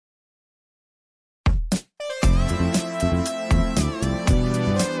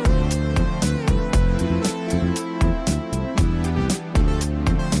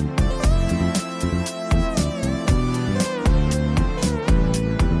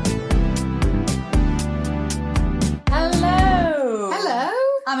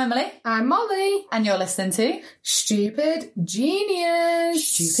Emily. I'm Molly. And you're listening to Stupid Genius.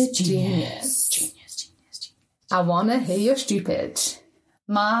 Stupid Genius. Genius. I want to hear your stupid.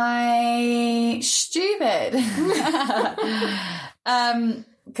 My stupid.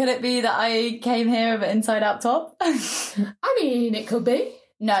 Could it be that I came here with an inside-out top? I mean, it could be.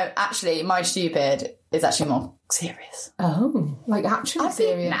 No, actually, my stupid is actually more serious. Oh, like actually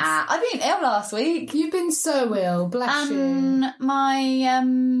serious? I've been ill last week. You've been so ill, bless you. My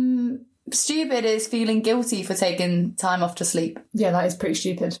stupid is feeling guilty for taking time off to sleep. Yeah, that is pretty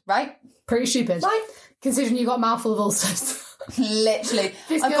stupid. Right? Pretty stupid. Right. Considering you got a mouthful of ulcers. Literally.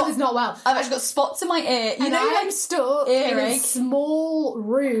 This girl is not well. I've actually got spots in my ear. You know, I'm stuck in a small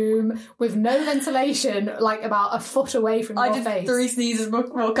room with no ventilation, like about a foot away from your face. I did 3 sneezes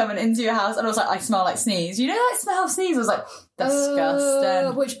before coming into your house, and I was like, I smell like sneeze. You know that smell of sneeze? I was like,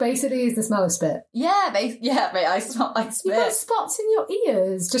 disgusting. Which basically is the smell of spit. Yeah, mate, I smell like spit. You've got spots in your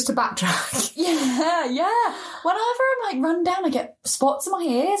ears, just to backtrack. Yeah. Whenever I'm like run down, I get spots in my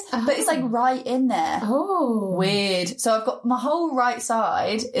ears, but it's like right in there. Oh. Weird. So I've got my whole right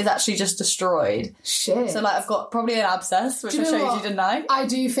side is actually just destroyed. Shit. So like I've got probably an abscess, which I showed you, didn't I? I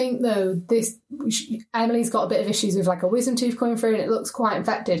do think though, Emily's got a bit of issues with like a wisdom tooth coming through and it looks quite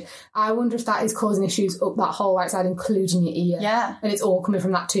infected. I wonder if that is causing issues up that whole right side, including your ear. Yeah. And it's all coming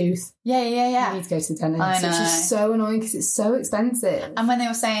from that tooth. Yeah. You need to go to the dentist. I know. Which is so annoying because it's so expensive. And when they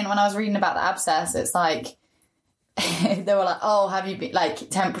were saying, when I was reading about the abscess, it's like, they were like, oh, have you been, like,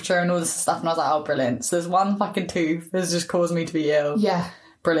 temperature and all this stuff, and I was like, oh, brilliant. So there's one fucking tooth that's just caused me to be ill. Yeah.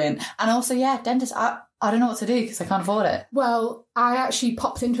 Brilliant. And also, yeah, dentist, I don't know what to do because I can't afford it. Well, I actually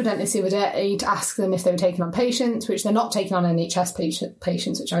popped into a dentist the other day to ask them if they were taking on patients, which they're not taking on NHS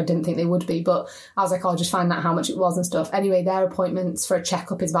patients, which I didn't think they would be, but I was like, I'll just find out how much it was and stuff. Anyway, their appointments for a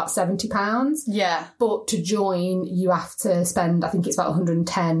checkup is about £70. Yeah. But to join, you have to spend, I think it's about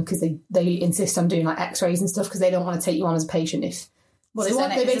 110 because they insist on doing like x-rays and stuff because they don't want to take you on as a patient if... Well, is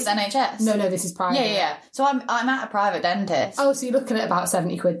this NHS? No, this is private. Yeah. So I'm at a private dentist. Oh, so you're looking at about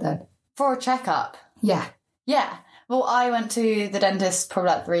 70 quid then? For a checkup. Yeah. Well, I went to the dentist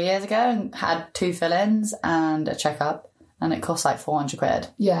probably like 3 years ago and had 2 fill-ins and a checkup, and it cost like 400 quid.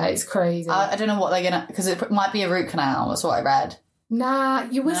 Yeah, it's crazy. I don't know what they're gonna, because it might be a root canal. That's what I read. Nah,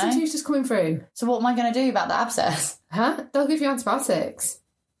 your wisdom tooth's just coming through. So what am I going to do about the abscess? Huh? They'll give you antibiotics.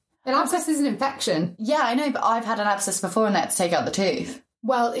 An abscess is an infection. Yeah, I know, but I've had an abscess before and they had to take out the tooth.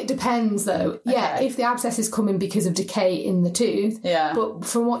 Well, it depends, though. Okay. Yeah, if the abscess is coming because of decay in the tooth. Yeah. But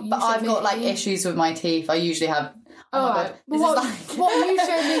from what you showed I've got, like, issues with my teeth. I usually have... Oh, right. Well, what you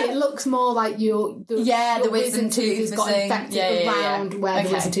showed me, it looks more like your wisdom tooth has got infected around where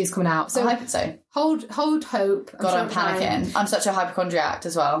the wisdom tooth's coming out. So I hope so. Hold hope. God, I'm panicking. I'm such a hypochondriac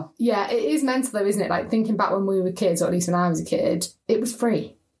as well. Yeah, it is mental though, isn't it? Like, thinking back when we were kids, or at least when I was a kid, it was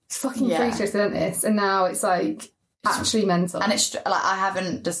free. It's fucking free to go to the dentist. And now it's like... actually mental. And it's like I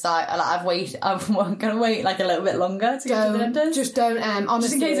haven't decided, like I'm going to wait like a little bit longer to go to the dentist. Just don't, honestly.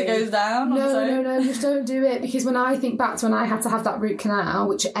 Just in case it goes down. No, just don't do it, because when I think back to when I had to have that root canal,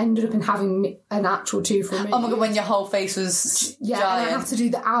 which ended up in having an actual tooth removed. Oh my God, when your whole face was giant. And I had to do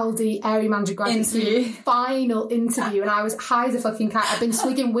the Aldi area manager graduate final interview, and I was high as a fucking cat. I've been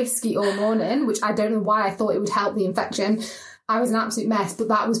swigging whiskey all morning, which I don't know why I thought it would help the infection. I was an absolute mess, but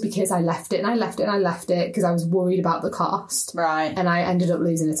that was because I left it because I was worried about the cost. Right. And I ended up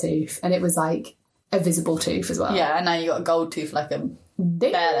losing a tooth, and it was like a visible tooth as well. Yeah, and now you got a gold tooth like a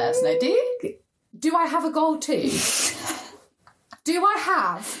bear there, so do you? Do I have a gold tooth? Do I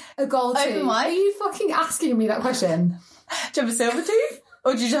have a gold tooth? Open wide. Are you fucking asking me that question? Do you have a silver tooth?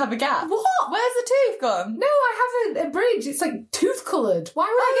 Or do you just have a gap? What? Where's the tooth gone? No, I have a bridge. It's like tooth coloured. Why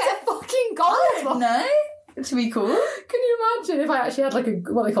would I get a fucking gold one? No. It should be cool. Can you imagine if I actually had like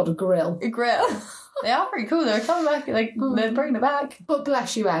what they called a grill? A grill. They are pretty cool. They're coming back, like they're bringing it back. But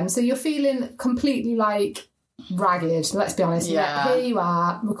bless you, Em. So you're feeling completely like ragged. Let's be honest. Yeah. Here you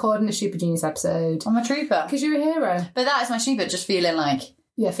are recording a Super Genius episode. I'm a trooper because you're a hero. But that is my stupid. Just feeling like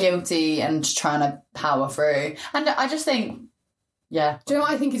guilty and just trying to power through. And I just think. Yeah. Do you know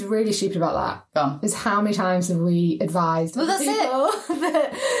what I think is really stupid about that? Go on. Is how many times have we advised people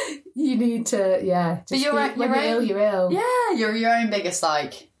that you need to, but you're right. When you're ill. Yeah, you're your own biggest,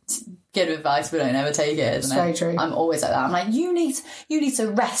 like, good advice, but don't ever take it, isn't it? Very true. I'm always like that. I'm like, you need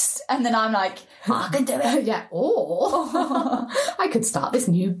to rest. And then I'm like, I can do it. Yeah. Or I could start this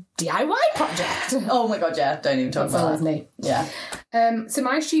new DIY project. Oh my God, yeah. Don't even talk about that. Me. Yeah. So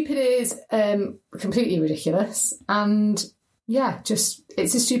my stupid is completely ridiculous. And... yeah, just,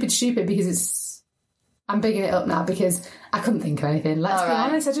 it's a stupid because I'm bigging it up now because I couldn't think of anything. Let's be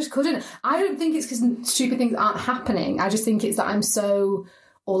honest, I just couldn't. I don't think it's because stupid things aren't happening. I just think it's that I'm so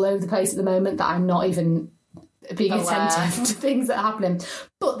all over the place at the moment that I'm not even being attentive to things that are happening.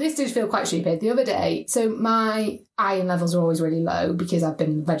 But this did feel quite stupid. The other day, so my iron levels are always really low because I've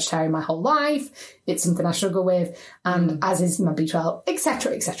been vegetarian my whole life. It's something I struggle with, and as is my B12,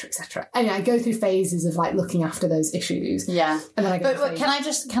 etc., etc., etc. Anyway, I go through phases of like looking after those issues. Yeah, and then I go. But can I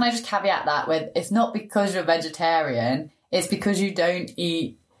just caveat that with, it's not because you're vegetarian. It's because you don't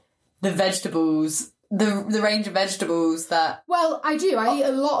eat the vegetables. The range of vegetables that... Well, I do. I eat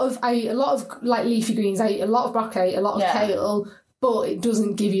a lot of like leafy greens. I eat a lot of broccoli, a lot of kale, but it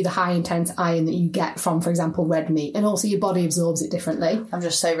doesn't give you the high intense iron that you get from, for example, red meat. And also your body absorbs it differently. I'm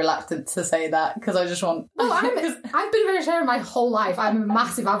just so reluctant to say that because I just want... Well, I've been vegetarian my whole life. I'm a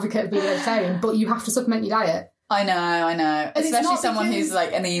massive advocate of being vegetarian, but you have to supplement your diet. I know. And especially someone who's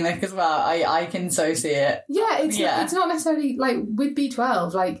like anemic as well. I can so see it. Yeah, it's not necessarily like with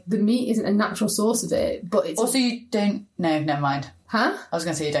B12, like the meat isn't a natural source of it, but it's... Also, you don't... No, never mind. Huh? I was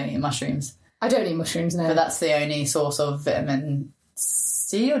going to say you don't eat mushrooms. I don't eat mushrooms, no. But that's the only source of vitamin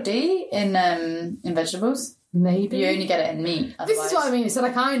C or D in vegetables. Maybe. You only get it in meat. Otherwise. This is what I mean. So,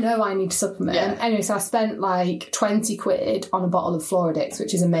 like, I know I need to supplement. Yeah. Anyway, so I spent, like, 20 quid on a bottle of Floridix,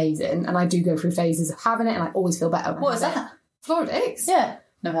 which is amazing. And I do go through phases of having it, and I always feel better when What is that? Floridix? Yeah.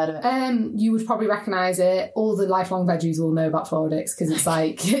 Never heard of it. You would probably recognise it. All the lifelong veggies will know about Floridix because it's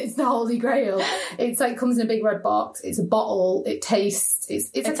like, it's the holy grail. It's like, comes in a big red box. It's a bottle. It tastes...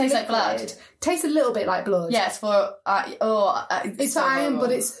 It tastes like blood. Tastes a little bit like blood. Yeah, it's for... it's for iron,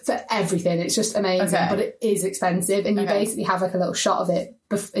 but it's for everything. It's just amazing, but it is expensive, and you basically have like a little shot of it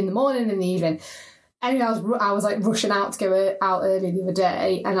in the morning and in the evening. Anyway, I was like rushing out to go out early the other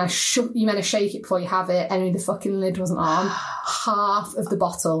day, and you meant to shake it before you have it. Anyway, the fucking lid wasn't on. Half of the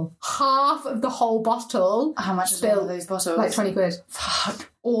whole bottle. How much is one of those bottles? Like 20 quid.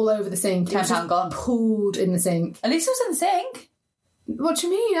 Fuck. All over the sink. £10 gone. Pooled in the sink. At least it was in the sink. What do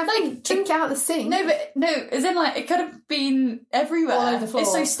you mean? I think drink it out of the sink. No, as in like it could have been everywhere. All over the floor.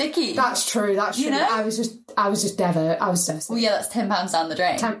 It's so sticky. That's true. You know? I was just devo. I was so sick. Well, yeah, that's £10 down the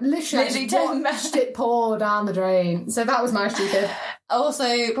drain. Literally watched it pour down the drain. So that was my stupid.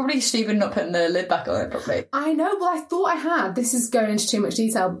 Also, probably stupid not putting the lid back on it properly. I know. Well, I thought I had. This is going into too much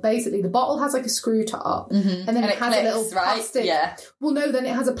detail. Basically, the bottle has like a screw top, and then it has a little plastic. Yeah. Well, no, then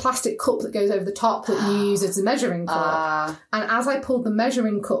it has a plastic cup that goes over the top that you use as a measuring cup. And as I pulled the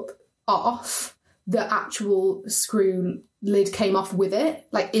measuring cup off, the actual screw lid came off with it,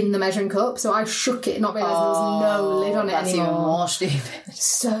 like in the measuring cup. So I shook it, not realising there was no lid on it that's anymore. Even more stupid.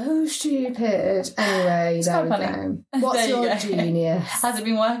 So stupid. Anyway, there we go. What's your genius? Has it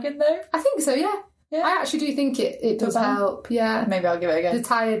been working though? I think so, yeah. I actually do think it does help, yeah. Maybe I'll give it a go. The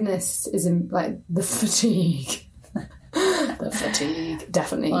tiredness is in, like, the fatigue. The fatigue,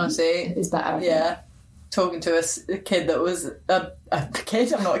 definitely. Honestly. Is better. Yeah. Talking to a kid that was... a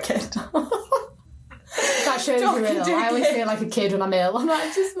kid? I'm not a kid. That shows you're ill. I always feel like a kid when I'm ill. I'm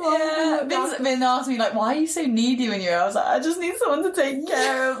like, Vin asked me, like, why are you so needy when you're ill? I was like, I just need someone to take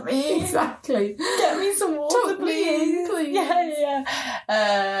care of me. Exactly. Get me some water, please. Yeah.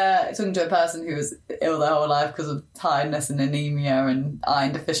 Talking to a person who was ill their whole life because of tiredness and anemia and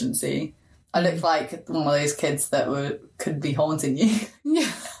iron deficiency. I looked like one of those kids that could be haunting you. Yeah.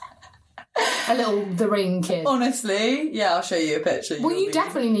 A little The Ring kid. Honestly, yeah, I'll show you a picture. Well, you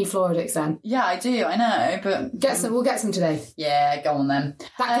definitely need Floridix then. Yeah, I do, I know, but... We'll get some today. Yeah, go on then.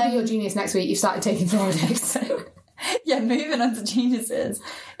 That could be your genius next week. You've started taking Floridix. Yeah, moving on to geniuses.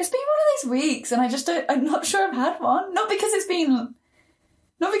 It's been one of those weeks and I'm not sure I've had one. Not because it's been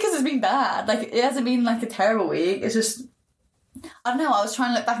bad. Like, it hasn't been like a terrible week. It's just... I don't know, I was trying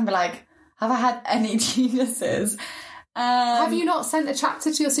to look back and be like, have I had any geniuses? Have you not sent a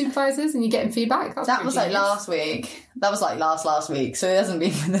chapter to your supervisors and you're getting feedback? That was like last week. That was like last week, so it hasn't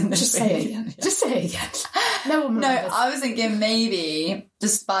been within this Just week. say it again. Just say it again. No one remembers. No, I was thinking maybe,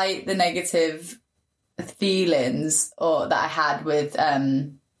 despite the negative feelings that I had with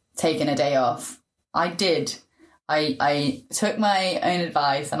taking a day off, I took my own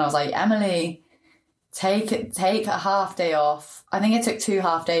advice and I was like, Emily, take a half day off. I think I took 2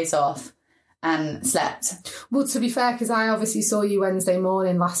 half days off. And slept. Well, to be fair, because I obviously saw you Wednesday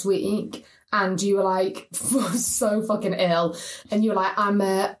morning last week, and you were like so fucking ill, and you were like, I've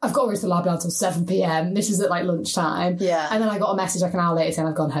got to go to the lab until 7 p.m. This is at like lunchtime. Yeah. And then I got a message like an hour later saying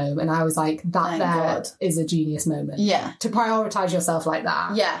I've gone home, and I was like, that is a genius moment. Yeah. To prioritise yourself like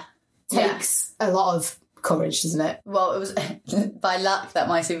that. Yeah. Takes a lot of courage, doesn't it? Well, it was by luck that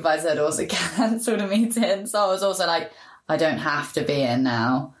my supervisor had also cancelled a meeting, so I was also like, I don't have to be in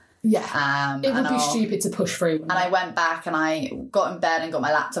now. Yeah, it would be stupid to push through. And I went back and I got in bed and got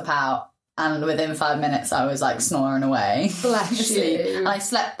my laptop out and within 5 minutes I was like snoring away. Bless you. And I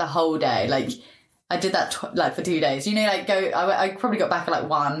slept the whole day. Like I did that for 2 days. You know, like I probably got back at like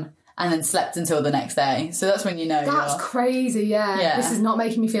 1 and then slept until the next day. So that's when you know That's crazy, yeah. This is not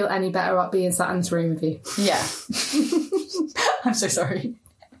making me feel any better about being sat in this room with you. Yeah. I'm so sorry.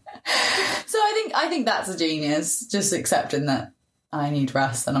 So I think that's a genius, just accepting that I need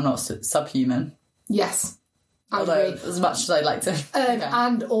rest and I'm not subhuman. Yes. Although, as much as I'd like to.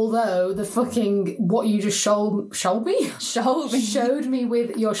 And although the fucking, what you just showed me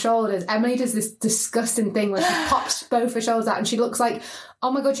with your shoulders, Emily does this disgusting thing where she pops both her shoulders out and she looks like, oh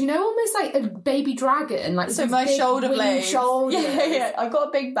my God, you know, almost like a baby dragon. Like so my shoulder blades. Shoulders. Yeah. I've got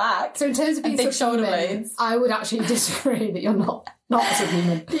a big back. So in terms of being big shoulder blades, I would actually disagree that you're not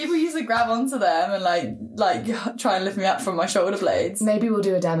subhuman. People used to grab onto them and like try and lift me up from my shoulder blades. Maybe we'll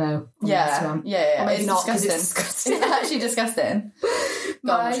do a demo. Yeah. Or maybe it's not, disgusting. it's disgusting. It's actually disgusting.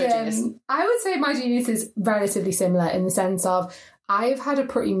 I would say my genius is relatively similar in the sense of I've had a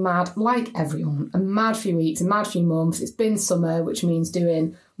pretty mad, like everyone, a mad few weeks, a mad few months. It's been summer, which means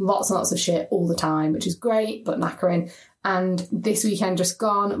doing lots and lots of shit all the time, which is great, but knackering. And this weekend just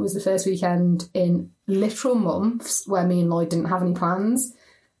gone was the first weekend in literal months where me and Lloyd didn't have any plans.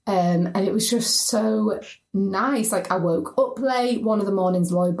 And it was just so nice. Like I woke up late. One of the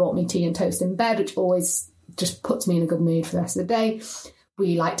mornings Lloyd bought me tea and toast in bed, which always just puts me in a good mood for the rest of the day.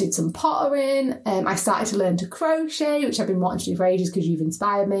 We did some pottering. I started to learn to crochet, which I've been wanting to do for ages because you've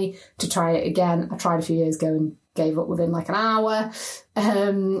inspired me to try it again. I tried a few years ago and gave up within like an hour. So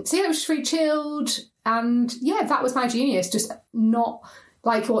it was just really chilled. And yeah, that was my genius. Just not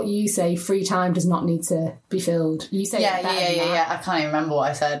like what you say, free time does not need to be filled. You say yeah. I can't even remember what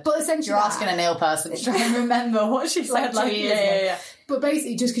I said. But essentially you're asking a nail person to try and remember what she said. Yeah. But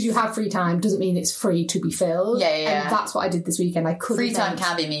basically, just because you have free time doesn't mean it's free to be filled. Yeah. And that's what I did this weekend. I couldn't. Free time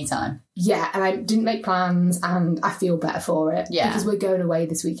can be me time. Yeah, and I didn't make plans, and I feel better for it. Yeah. Because we're going away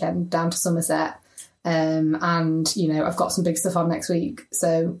this weekend down to Somerset, and you know I've got some big stuff on next week.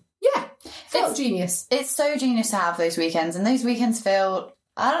 So yeah, felt genius. It's so genius to have those weekends, and those weekends feel.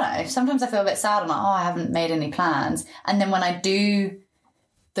 I don't know. Sometimes I feel a bit sad. I'm like, I haven't made any plans, and then when I do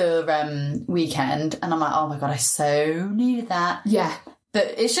the weekend and I'm like, oh my God, I so needed that. Yeah.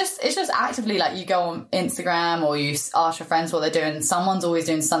 But it's just actively like you go on Instagram or you ask your friends what they're doing and someone's always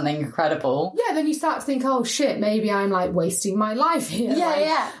doing something incredible. Yeah, then you start to think, oh shit, maybe I'm like wasting my life here.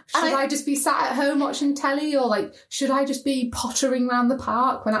 Yeah. Should I just be sat at home watching telly, or like should I just be pottering around the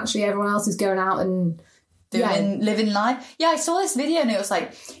park when actually everyone else is going out and living life? Yeah, I saw this video and it was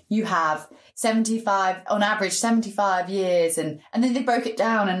like you have 75 on average 75 years and then they broke it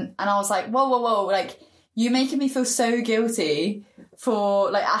down and I was like whoa, like you're making me feel so guilty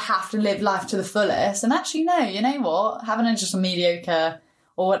for like I have to live life to the fullest. And actually no, you know what, having just a mediocre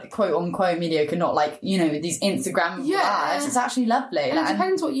or quote unquote mediocre, not like, you know, these Instagram lives, it's actually lovely. And it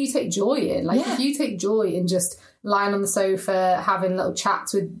depends what you take joy in. Like if you take joy in just lying on the sofa, having little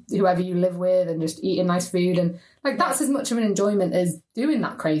chats with whoever you live with and just eating nice food, and like that's as much of an enjoyment as doing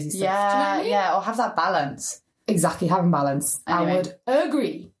that crazy stuff. Yeah, do you know what I mean? Yeah, or have that balance. Exactly, having balance. Anyway. I would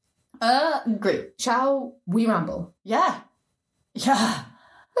agree. Agree. Shall we ramble? Yeah.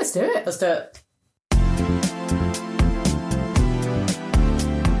 Let's do it. So,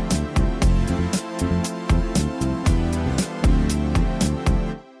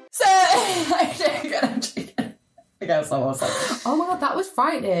 oh my God, that was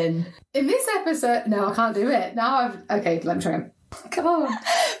frightening. In this episode, no, I can't do it. Okay, let me try again. Come on.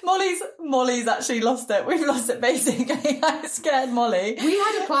 Molly's actually lost it. We've lost it basically. I scared Molly. We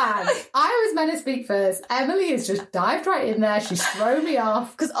had a plan. I was meant to speak first. Emily has just dived right in there. She's thrown me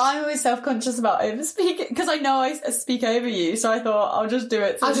off. Because I'm always self-conscious about over-speaking. Because I know I speak over you. So I thought I'll just do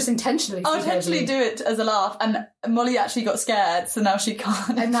it. I'll just intentionally do it as a laugh. And Molly actually got scared. So now she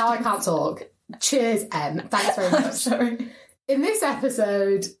can't. And now I can't talk. Cheers, Em. Thanks very much. I'm sorry. In this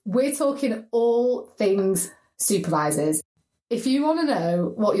episode, we're talking all things supervisors. If you want to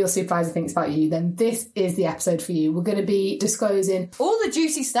know what your supervisor thinks about you, then this is the episode for you. We're going to be disclosing all the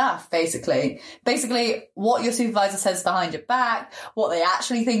juicy stuff, basically. Basically, what your supervisor says behind your back, what they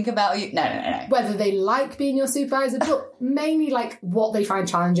actually think about you. No. Whether they like being your supervisor, but mainly like what they find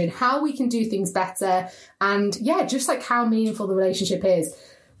challenging, how we can do things better, and yeah, just like how meaningful the relationship is.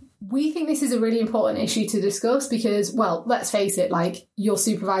 We think this is a really important issue to discuss because, well, let's face it, like your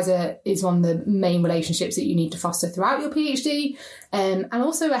supervisor is one of the main relationships that you need to foster throughout your PhD. And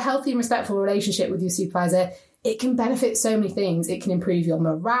also a healthy and respectful relationship with your supervisor it can benefit so many things. It can improve your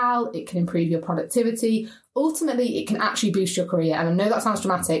morale, it can improve your productivity. Ultimately, it can actually boost your career. And I know that sounds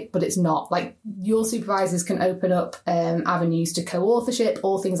dramatic, but it's not. Like, your supervisors can open up avenues to co-authorship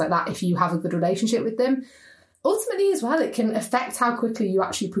or things like that if you have a good relationship with them. Ultimately, as well, it can affect how quickly you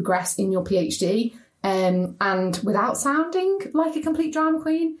actually progress in your PhD. And without sounding like a complete drama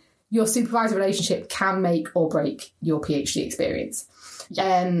queen, your supervisor relationship can make or break your PhD experience.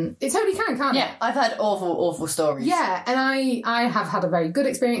 Yeah. It totally can't it? I've had awful stories. Yeah, and I have had a very good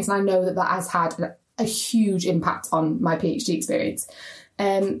experience, and I know that has had a huge impact on my PhD experience.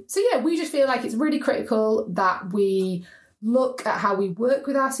 We just feel like it's really critical that we look at how we work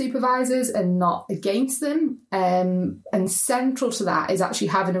with our supervisors and not against them. And central to that is actually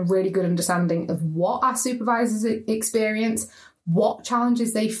having a really good understanding of what our supervisors experience, what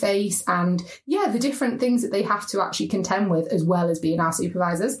challenges they face, and the different things that they have to actually contend with, as well as being our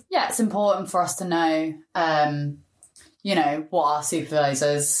supervisors. Yeah, it's important for us to know, what our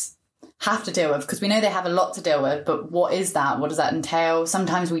supervisors have to deal with, because we know they have a lot to deal with, but what is that? What does that entail?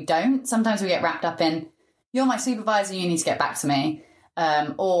 Sometimes we don't. Sometimes we get wrapped up in, you're my supervisor, you need to get back to me.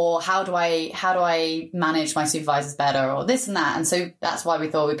 Or how do I manage my supervisors better, or this and that. And so that's why we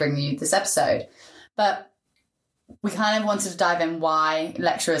thought we'd bring you this episode. But we kind of wanted to dive in why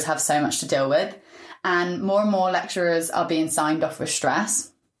lecturers have so much to deal with. And more lecturers are being signed off with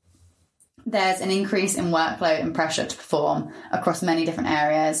stress. There's an increase in workload and pressure to perform across many different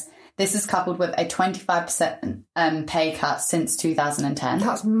areas. This is coupled with a 25% pay cut since 2010.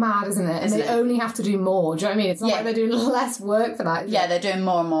 That's mad, isn't it? And they only have to do more. Do you know what I mean? It's not like they're doing less work for that. They're doing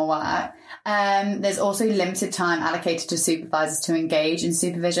more and more work. There's also limited time allocated to supervisors to engage in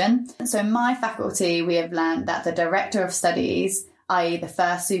supervision. So in my faculty, we have learned that the director of studies, i.e. the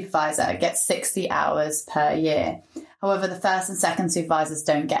first supervisor, gets 60 hours per year. However, the first and second supervisors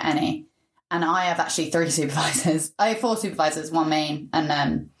don't get any. And I have actually 3 supervisors. I have 4 supervisors, 1 main.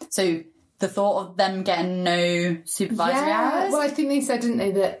 And so the thought of them getting no supervisory hours. Well, I think they said, didn't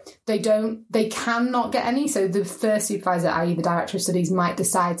they, that they cannot get any. So the first supervisor, i.e. the director of studies, might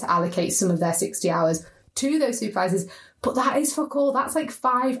decide to allocate some of their 60 hours to those supervisors. But that is fuck all. That's like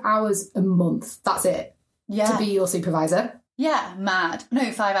 5 hours a month. That's it. Yeah. To be your supervisor. Yeah, mad. No,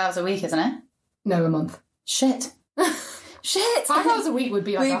 5 hours a week, isn't it? No, a month. Shit. 5 hours a week would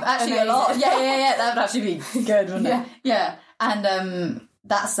be like actually amazing. A lot. Yeah. That would actually be good, wouldn't it? Yeah. And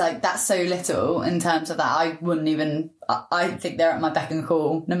that's so little in terms of that. I wouldn't even. I think they're at my beck and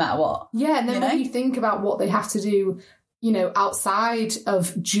call no matter what. Yeah, and then when you think about what they have to do, outside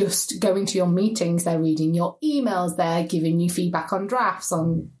of just going to your meetings, they're reading your emails, they're giving you feedback on drafts,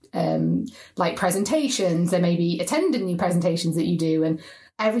 on presentations, they may be attending new presentations that you do, and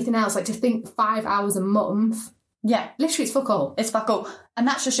everything else. Like, to think 5 hours a month. Yeah. Literally, it's fuck all. It's fuck all. And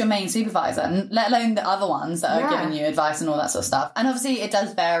that's just your main supervisor, and let alone the other ones that are giving you advice and all that sort of stuff. And obviously it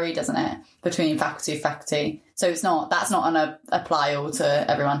does vary, doesn't it, between faculty to faculty. So that's not an apply all to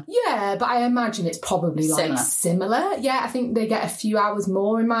everyone. Yeah, but I imagine it's probably similar. Yeah, I think they get a few hours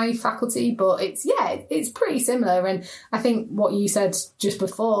more in my faculty, but it's pretty similar. And I think what you said just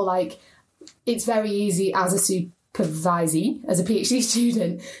before, like, it's very easy as a supervisee, as a PhD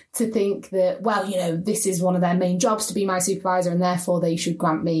student, to think that, well, this is one of their main jobs to be my supervisor, and therefore they should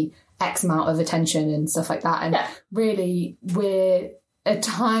grant me X amount of attention and stuff like that. And really, we're a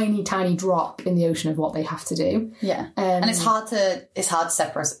tiny, tiny drop in the ocean of what they have to do. Yeah. And it's hard to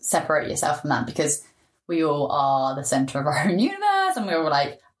separate yourself from that, because we all are the centre of our own universe, and we're all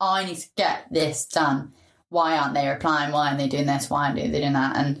like, I need to get this done. Why aren't they replying? Why aren't they doing this? Why aren't they doing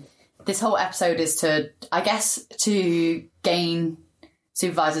that? And this whole episode is to gain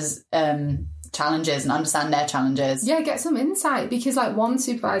supervisors' challenges and understand their challenges. Yeah, get some insight, because like one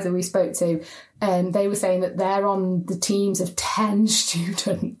supervisor we spoke to, they were saying that they're on the teams of 10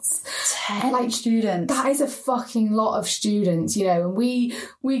 students. 10 students. That is a fucking lot of students, and we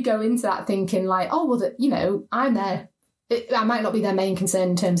go into that thinking like, oh, well, I'm there. I might not be their main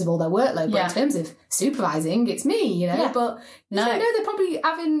concern in terms of all their workload, but in terms of supervising, it's me, But no, they're probably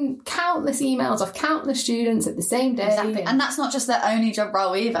having countless emails of countless students at the same day. Exactly. And that's not just their only job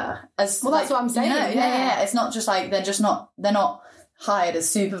role either. That's what I'm saying. Yeah. It's not just like they're not hired as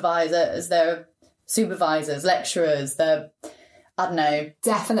supervisors. They're supervisors, lecturers. They're, I don't know.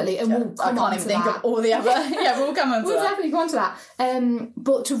 Definitely. And we'll come I can't even think of all the other. We'll come on to that. We'll definitely come on to that.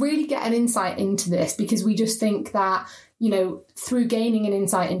 But to really get an insight into this, because we just think that, through gaining an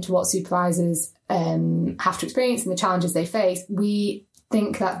insight into what supervisors have to experience and the challenges they face, we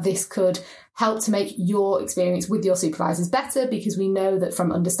think that this could help to make your experience with your supervisors better, because we know that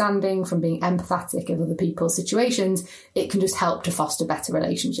from understanding, from being empathetic of other people's situations, it can just help to foster better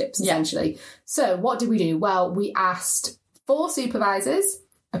relationships, essentially. So what did we do? Well, we asked 4 supervisors,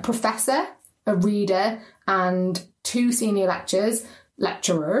 a professor, a reader, and 2 senior lecturers.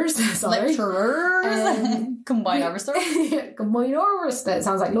 Combined Arbiter. Combined Arbiter. It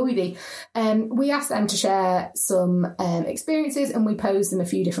sounds like Lloydie. We asked them to share some experiences, and we posed them a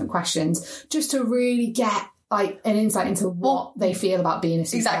few different questions just to really get like an insight into what they feel about being a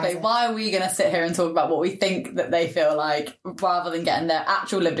supervisor. Exactly. Why are we going to sit here and talk about what we think that they feel like, rather than getting their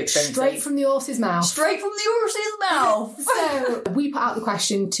actual lived experiences? Straight from the horse's mouth. Straight from the horse's mouth. So we put out the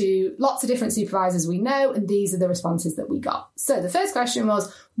question to lots of different supervisors we know, and these are the responses that we got. So the first question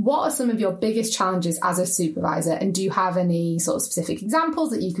was, what are some of your biggest challenges as a supervisor, and do you have any sort of specific examples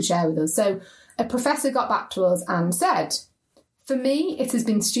that you could share with us? So a professor got back to us and said, for me, it has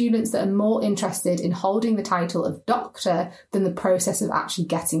been students that are more interested in holding the title of doctor than the process of actually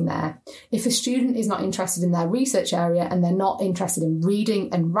getting there. If a student is not interested in their research area and they're not interested in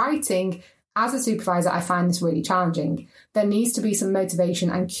reading and writing, as a supervisor, I find this really challenging. There needs to be some motivation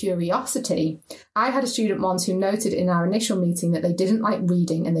and curiosity. I had a student once who noted in our initial meeting that they didn't like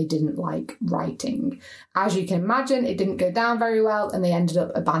reading and they didn't like writing. As you can imagine, it didn't go down very well and they ended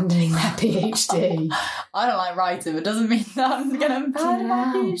up abandoning their PhD. I don't like writing, but doesn't mean that I'm going to abandon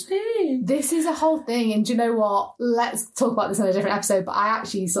my PhD. This is a whole thing, and do you know what? Let's talk about this on a different episode, but I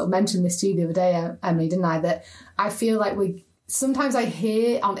actually sort of mentioned this to you the other day, Emily, didn't I? That I feel like sometimes I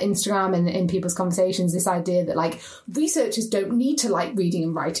hear on Instagram and in people's conversations this idea that like researchers don't need to like reading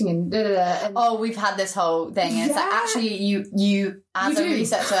and writing and da da da. And oh, we've had this whole thing. And it's like, actually you as a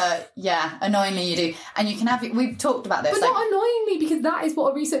researcher, annoyingly you do. And you can have, we've talked about this. But like, not annoyingly, because that is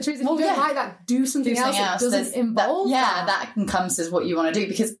what a researcher is. If you don't like that, do something else that doesn't involve that. That encompasses what you want to do,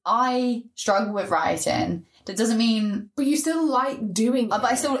 because I struggle with writing. That doesn't mean... But you still like doing it. But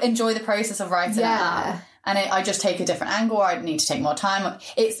I still enjoy the process of writing it up. And I just take a different angle, or I need to take more time.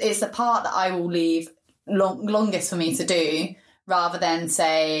 It's the part that I will leave longest for me to do, rather than,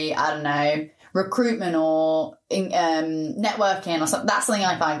 say, I don't know, recruitment or networking or something. That's something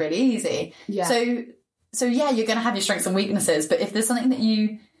I find really easy. Yeah. So yeah, you're going to have your strengths and weaknesses. But if there's something that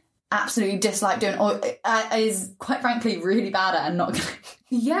you absolutely dislike doing, or is quite frankly really bad at and not going to...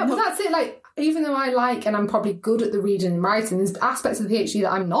 Yeah, well, that's it. Like, even though I like, and I'm probably good at the reading and writing, there's aspects of the PhD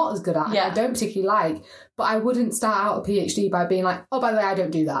that I'm not as good at, and I don't particularly like, but I wouldn't start out a PhD by being like, oh, by the way, I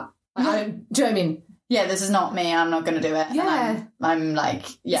don't do that. Like, I don't, do you know what I mean? Yeah, this is not me, I'm not going to do it. Yeah. And I'm like,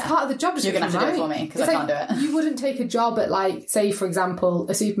 it's part of the job description. You're going to have to do it for me, because I can't do it. You wouldn't take a job at, like, say, for example,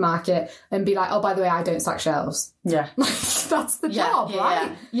 a supermarket and be like, oh, by the way, I don't stack shelves. Yeah. That's the job,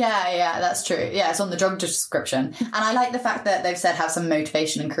 right? Yeah, that's true. Yeah, it's on the job description. And I like the fact that they've said have some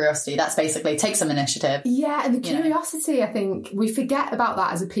motivation and curiosity. That's basically take some initiative. Yeah, and the curiosity, I think, we forget about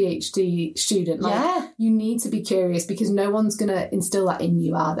that as a PhD student. Like, you need to be curious, because no one's going to instill that in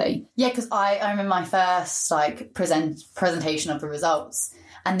you, are they? Yeah, because I remember my first, like, presentation of the results,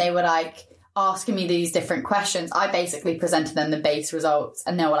 and they were, like, asking me these different questions. I basically presented them the base results,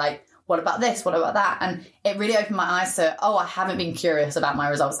 and they were like, what about this? What about that? And it really opened my eyes to, I haven't been curious about my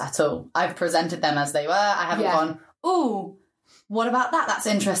results at all. I've presented them as they were. I haven't gone, ooh, what about that? That's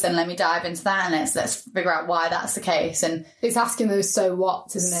interesting. Let me dive into that, and let's figure out why that's the case. And it's asking those so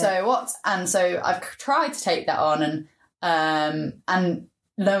what, isn't it? So what? And so I've tried to take that on and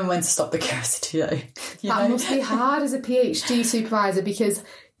knowing when to stop the curiosity, though. That must be hard as a PhD supervisor, because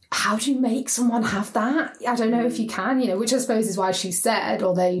how do you make someone have that? I don't know if you can, which I suppose is why she said,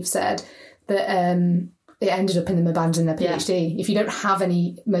 or they've said, that it ended up in them abandoning their PhD. If you don't have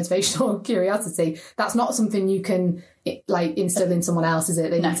any motivation or curiosity, that's not something you can instill in someone else, is it?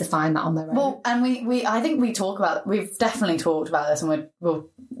 They need to find that on their own. Well, and I think we've definitely talked about this, and we'll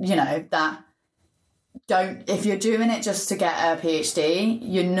that if you're doing it just to get a PhD,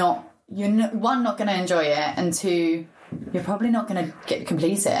 you're not one, not going to enjoy it, and two, you're probably not going to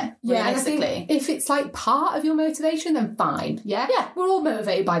complete it, realistically. And I think if it's like part of your motivation, then fine. Yeah? Yeah. We're all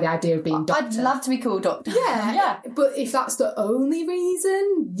motivated by the idea of being doctor. I'd love to be called doctor. Yeah. Yeah. But if that's the only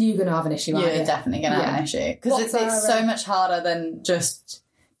reason, you're going to have an issue, aren't you? You're definitely going to have an issue. Because it's so much harder than just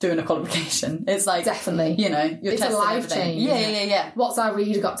doing a qualification. It's like... Definitely. You're it's a life change. Yeah. What's our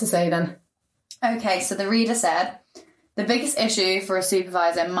reader got to say then? Okay, so the reader said... The biggest issue for a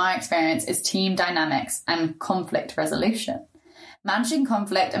supervisor, in my experience, is team dynamics and conflict resolution. Managing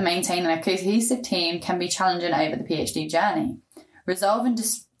conflict and maintaining a cohesive team can be challenging over the PhD journey. Resolving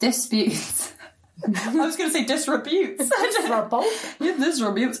disputes I was going to say disreputes.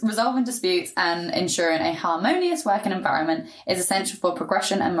 Disreputes. Resolving disputes and ensuring a harmonious working environment is essential for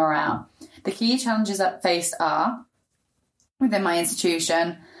progression and morale. The key challenges that faced are, within my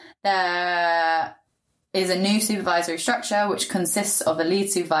institution, there is a new supervisory structure which consists of a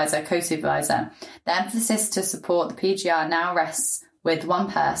lead supervisor, co-supervisor. The emphasis to support the PGR now rests with one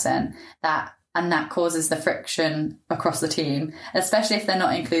person and that causes the friction across the team, especially if they're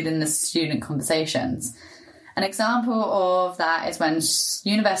not included in the student conversations. An example of that is when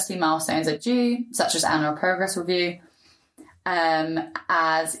university milestones are due, such as annual progress review,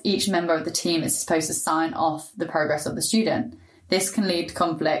 as each member of the team is supposed to sign off the progress of the student. This can lead to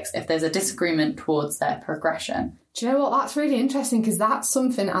conflicts if there's a disagreement towards their progression. Do you know what? That's really interesting, because that's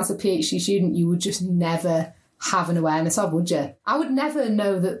something as a PhD student you would just never have an awareness of, would you? I would never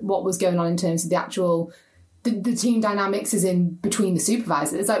know that what was going on in terms of the actual... The team dynamics is in between the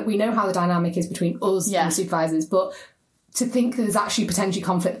supervisors. Like, we know how the dynamic is between us and the supervisors, but to think that there's actually potentially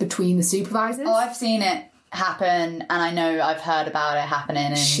conflict between the supervisors... Oh, I've seen it happen, and I know I've heard about it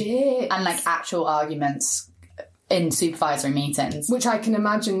happening. And like actual arguments in supervisory meetings, which I can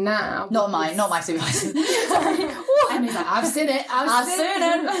imagine now. Not my supervisor. Sorry. And he's like, I've seen it. I've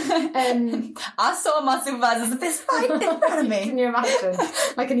seen it. I saw my supervisor's fist fight in front of me. Can you imagine?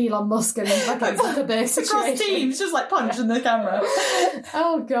 Like an Elon Musk and like a Zuckerberg situation. Across teams, just like punching the camera.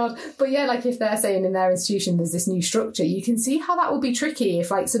 Oh God! But yeah, like if they're saying in their institution there's this new structure, you can see how that would be tricky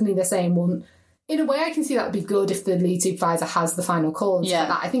if like suddenly they're saying, well, in a way I can see that would be good if the lead supervisor has the final call and stuff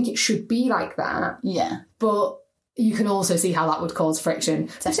like that. I think it should be like that. Yeah. But you can also see how that would cause friction.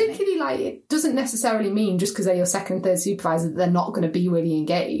 Definitely. Particularly, like, it doesn't necessarily mean just because they're your second and third supervisor that they're not going to be really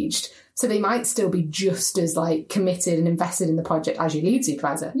engaged. So they might still be just as, like, committed and invested in the project as your lead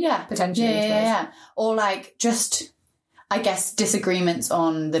supervisor. Yeah. Potentially. Yeah. Or, like, just, I guess, disagreements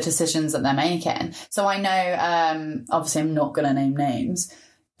on the decisions that they're making. So I know, obviously I'm not going to name names,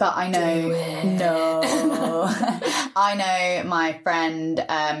 but I know, I know my friend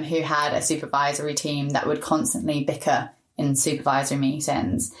who had a supervisory team that would constantly bicker in supervisory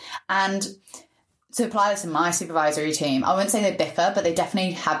meetings. And to apply this in my supervisory team, I wouldn't say they bicker, but they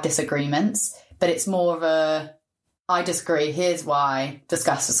definitely have disagreements. But it's more of a, I disagree, here's why,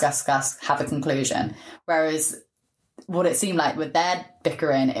 discuss, have a conclusion. Whereas what it seemed like with their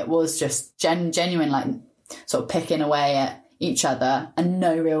bickering, it was just genuine, like, sort of picking away at each other and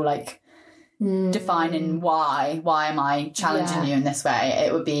no real like defining why am I challenging you in this way.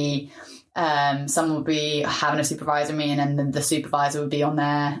 It would be someone would be having a supervisor meeting and then the supervisor would be on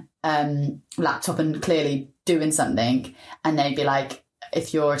their laptop and clearly doing something, and they'd be like,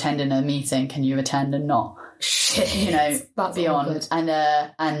 if you're attending a meeting, can you attend and not that's be on good.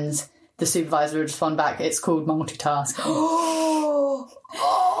 And the supervisor would respond back, it's called multitasking.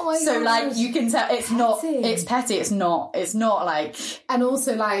 Oh my god. So like you can tell it's petty. It's not like, and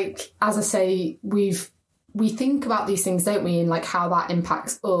also like, as I say, we think about these things, don't we, and like how that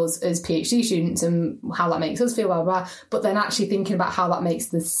impacts us as PhD students and how that makes us feel, blah, blah, blah. But then actually thinking about how that makes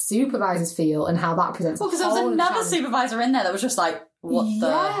the supervisors feel and how that presents. Well, because there was another supervisor in there that was just like, what the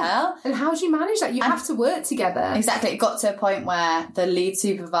hell? And how do you manage that? You have to work together. Exactly. It got to a point where the lead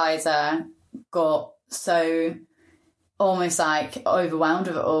supervisor got so almost like overwhelmed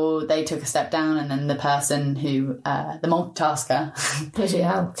with it all, they took a step down, and then the person who, the multitasker,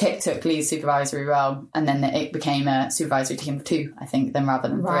 took lead supervisory role, and then it became a supervisory team of 2, I think, then rather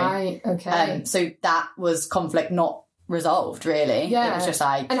than 3. Right, okay. So that was conflict not resolved, really. Yeah. It was just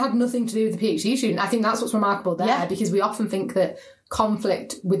like... And had nothing to do with the PhD student. I think that's what's remarkable there, because we often think that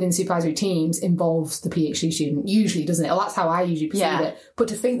conflict within supervisory teams involves the PhD student, usually, doesn't it? Or that's how I usually perceive it. But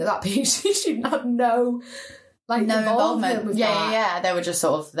to think that PhD student had no involvement with that. Yeah. They were just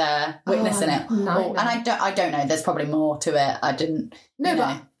sort of there witnessing it. No. And I don't know. There's probably more to it. I didn't. No,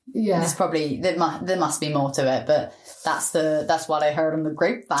 but yeah, there's probably there must be more to it. But that's what I heard on the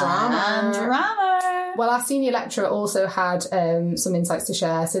grapevine. Drama. Well, our senior lecturer also had some insights to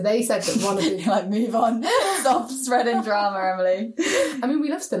share. So they said that one of the like move on, stop spreading drama, Emily. I mean, we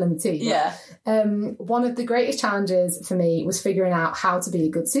love spilling the tea. Yeah. One of the greatest challenges for me was figuring out how to be a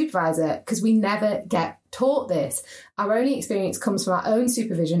good supervisor, because we never get taught this. Our only experience comes from our own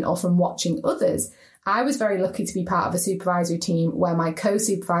supervision or from watching others. I was very lucky to be part of a supervisory team where my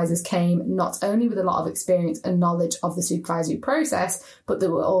co-supervisors came not only with a lot of experience and knowledge of the supervisory process, but they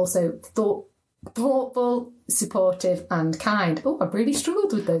were also thoughtful, supportive and kind. Oh, I've really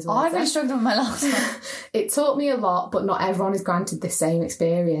struggled with those words. I've really struggled with my last one. It taught me a lot, but not everyone is granted the same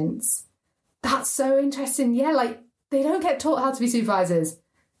experience. That's so interesting. Yeah, like, they don't get taught how to be supervisors.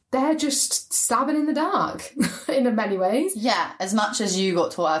 they're just stabbing in the dark in many ways. Yeah, as much as you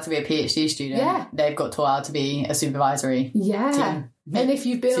got taught how to be a PhD student, they've got taught how to be a supervisory team. And if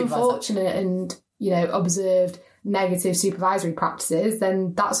you've been unfortunate and, observed negative supervisory practices,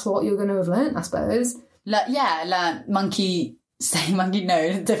 then that's what you're going to have learnt, I suppose. Learn monkey say, monkey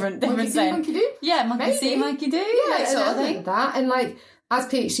no, different saying. Monkey do? Yeah, monkey see, monkey do. Yeah, sort of thing. That. And as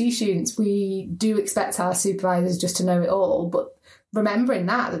PhD students, we do expect our supervisors just to know it all, but remembering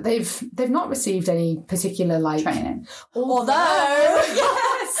that they've not received any particular training. Although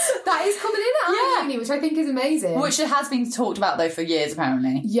yes, that is coming in at uni, which I think is amazing. Which it has been talked about though for years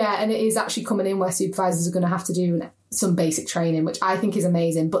apparently. Yeah, and it is actually coming in where supervisors are going to have to do some basic training, which I think is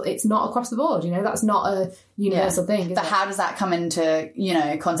amazing, but it's not across the board, that's not a universal thing. But how does that come into,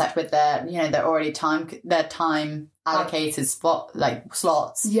 contact with their, their already their time allocated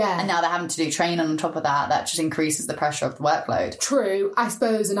slots? Yeah. And now they're having to do training on top of that. That just increases the pressure of the workload. True. I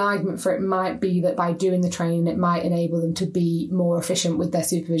suppose an argument for it might be that by doing the training, it might enable them to be more efficient with their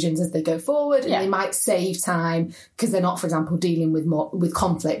supervisions as they go forward, and they might save time because they're not, for example, dealing with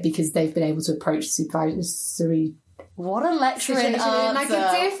conflict because they've been able to approach supervisory. What a lecturing answer. In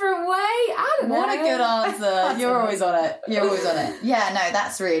a different way. I don't know. What a good answer. You're always on it. Yeah, no,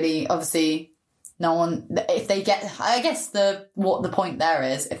 that's really, obviously, no one, if they get, I guess what the point there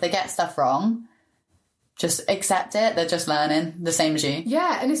is, if they get stuff wrong, just accept it. They're just learning the same as you.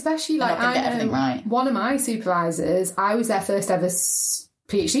 Yeah, and especially I get everything right. One of my supervisors, I was their first ever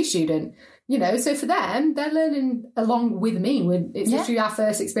PhD student. So for them, they're learning along with me. It's literally our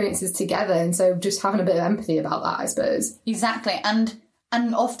first experiences together, and so just having a bit of empathy about that, I suppose. Exactly, and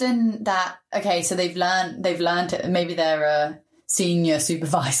often that so they've learned it. Maybe they're a senior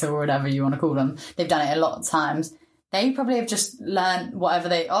supervisor or whatever you want to call them. They've done it a lot of times. They probably have just learned whatever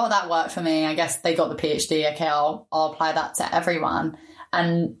that worked for me. I guess they got the PhD. Okay, I'll apply that to everyone,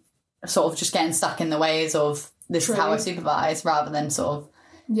 and sort of just getting stuck in the ways of this is how I supervise rather than sort of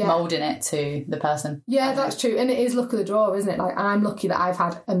moulding it to the person. Yeah, that's true. And it is luck of the draw, isn't it? I'm lucky that I've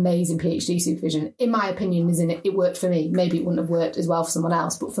had amazing PhD supervision. In my opinion, it worked for me. Maybe it wouldn't have worked as well for someone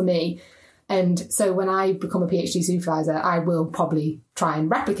else, but for me. And so when I become a PhD supervisor, I will probably try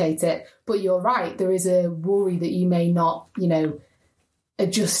and replicate it. But you're right, there is a worry that you may not,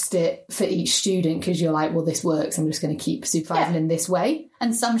 adjust it for each student because you're like, well, this works. I'm just going to keep supervising in this way.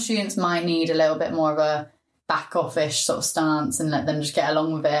 And some students might need a little bit more of a back office sort of stance and let them just get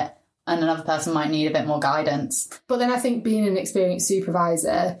along with it, and another person might need a bit more guidance. But then I think being an experienced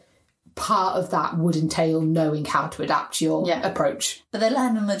supervisor, part of that would entail knowing how to adapt your approach. But they're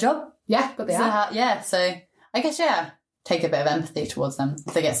learning on the job. Yeah, but they are. So I guess take a bit of empathy towards them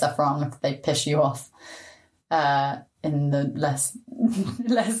if they get stuff wrong, if they piss you off in the less what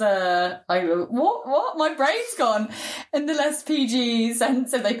my brain's gone, in the less PG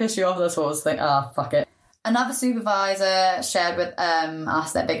sense. If they piss you off, that's what I was thinking. Fuck it. Another supervisor shared with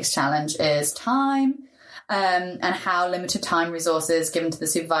us their biggest challenge is time, and how limited time resources given to the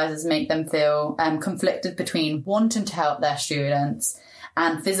supervisors make them feel conflicted between wanting to help their students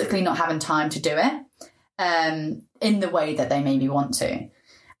and physically not having time to do it in the way that they maybe want to,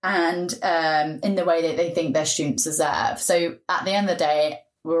 and in the way that they think their students deserve. So at the end of the day,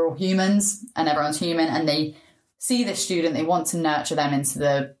 we're all humans and everyone's human, and they see the student, they want to nurture them into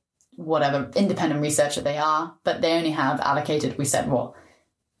the whatever independent researcher they are, but they only have allocated, we said,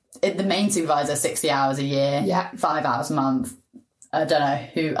 the main supervisor 60 hours a year, 5 hours a month. I don't know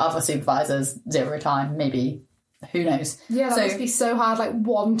who other supervisors, 0 time, maybe, who knows. Yeah, that must be so hard,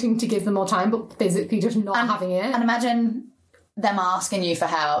 wanting to give them more time but physically just not having it. And imagine them asking you for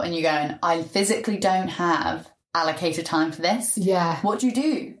help and you going, I physically don't have allocated time for this. What do you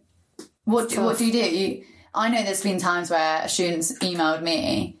do? What do you do? I know there's been times where students emailed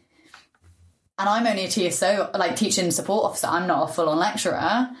me, and I'm only a TSO, teaching support officer. I'm not a full-on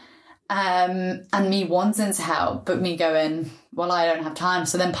lecturer. And me wanting to help, but me going, well, I don't have time.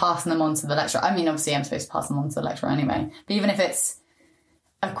 So then passing them on to the lecturer. I mean, obviously I'm supposed to pass them on to the lecturer anyway. But even if it's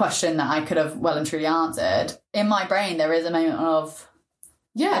a question that I could have well and truly answered, in my brain there is a moment of,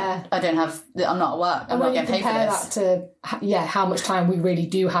 I don't have, I'm not at work. I'm not getting paid for this. That to, how much time we really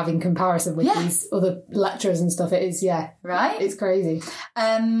do have in comparison with these other lecturers and stuff. It is, right? It's crazy.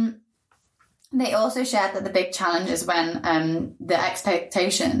 They also shared that the big challenge is when the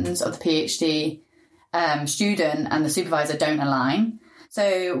expectations of the PhD student and the supervisor don't align.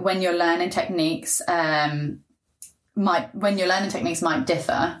 So when your learning techniques might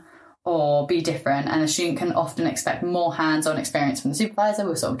differ or be different, and a student can often expect more hands-on experience from the supervisor.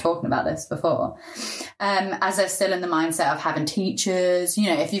 We were sort of talking about this before. As they're still in the mindset of having teachers,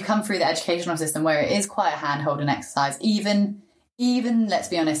 if you come through the educational system where it is quite a hand-holding exercise, even even, let's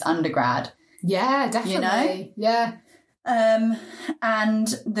be honest, undergrad. Yeah, definitely. You know? Yeah. And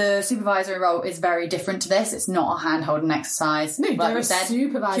the supervisory role is very different to this. It's not a hand-holding exercise. No, they're a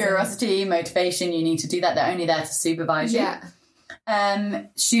supervisor. Curiosity, motivation, you need to do that. They're only there to supervise you. Yeah.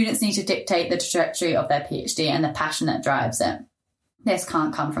 Students need to dictate the trajectory of their PhD and the passion that drives it. This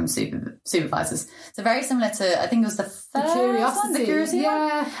can't come from supervisors. So very similar to, I think it was the curiosity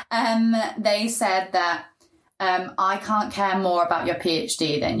one. They said that I can't care more about your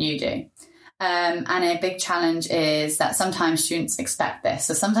PhD than you do. And a big challenge is that sometimes students expect this.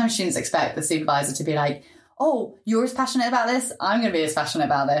 So sometimes students expect the supervisor to be like, oh, you're as passionate about this, I'm going to be as passionate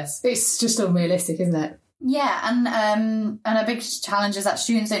about this. It's just unrealistic, isn't it? Yeah, and a big challenge is that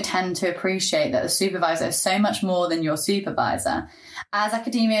students don't tend to appreciate that the supervisor is so much more than your supervisor. As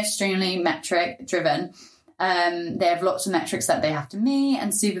academia is extremely metric driven, they have lots of metrics that they have to meet,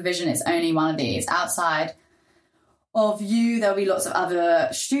 and supervision is only one of these. Outside of you, there'll be lots of other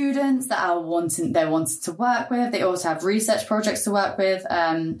students that are wanting to work with. They also have research projects to work with,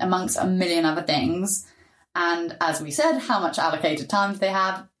 amongst a million other things. And as we said, how much allocated time do they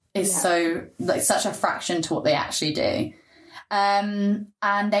have? Is so like such a fraction to what they actually do. And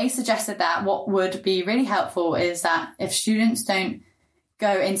they suggested that what would be really helpful is that if students don't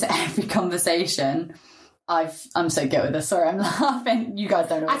go into every conversation, I'm so good with this. Sorry, I'm laughing. You guys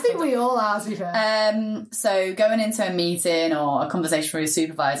don't know. I think we all are, to be fair. So going into a meeting or a conversation with your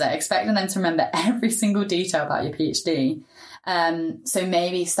supervisor, expecting them to remember every single detail about your PhD. So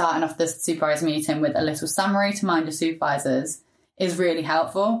maybe starting off the supervisor meeting with a little summary to mind your supervisors is really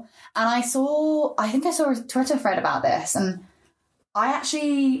helpful. And I think I saw a Twitter thread about this, and I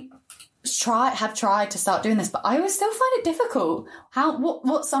actually have tried to start doing this, but I always still find it difficult.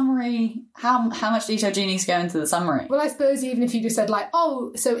 What summary, how much detail do you need to go into the summary? Well, I suppose even if you just said like,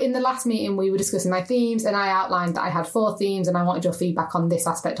 oh, so in the last meeting we were discussing my themes and I outlined that I had 4 themes and I wanted your feedback on this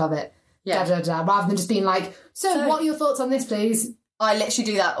aspect of it. Yeah. Rather than just being like, so what are your thoughts on this, please? I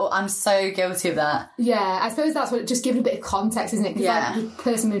literally do that. I'm so guilty of that. Yeah, I suppose that's what, just giving a bit of context, isn't it? Because like the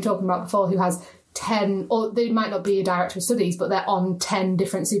person we were talking about before who has 10, or they might not be a director of studies, but they're on 10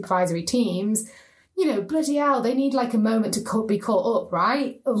 different supervisory teams, you know, bloody hell, they need like a moment to be caught up,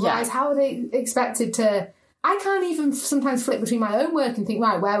 right? Otherwise, how are they expected to... I can't even sometimes flip between my own work and think,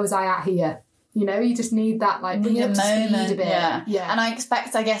 right, where was I at here? You know, you just need that, like, bring it up to speed a bit. Yeah. And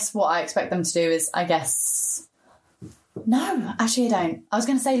I guess what I expect them to do is, no, actually I don't. I was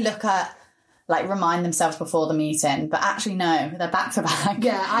going to say look at, like, remind themselves before the meeting, but actually no, they're back to back.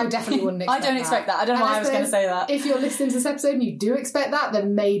 Yeah, I definitely wouldn't expect I don't expect that. I don't know why I was going to say that. If you're listening to this episode and you do expect that,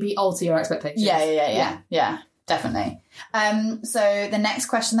 then maybe alter your expectations. Yeah, definitely. So the next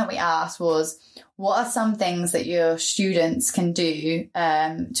question that we asked was, what are some things that your students can do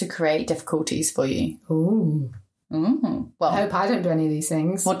to create difficulties for you? Ooh. Well, I hope I don't do any of these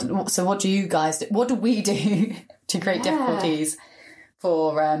things. What do you guys do? What do we do to create difficulties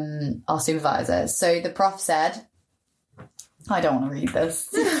for our supervisors? So the prof said, I don't want to read this.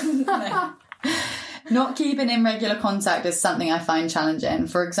 No. Not keeping in regular contact is something I find challenging.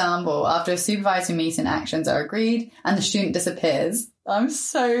 For example, after a supervisory meeting, actions are agreed and the student disappears. I'm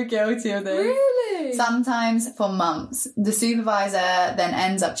so guilty of this. Really? Sometimes for months. The supervisor then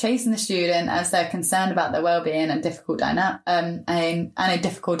ends up chasing the student as they're concerned about their well-being and a difficult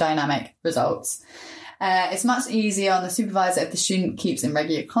dynamic results. It's much easier on the supervisor if the student keeps in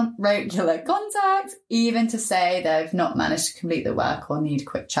regular contact, even to say they've not managed to complete the work or need a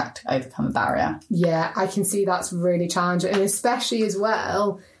quick chat to overcome a barrier. Yeah, I can see that's really challenging. And especially as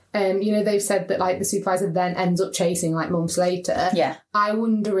well, you know, they've said that like the supervisor then ends up chasing like months later. Yeah. I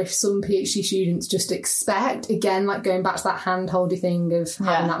wonder if some PhD students just expect, again, like going back to that hand-holdy thing of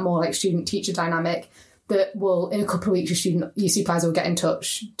having that more like student-teacher dynamic, that will, in a couple of weeks, your supervisor will get in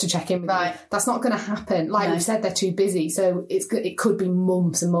touch to check in with you. That's not going to happen. Like we've said, they're too busy. So it could be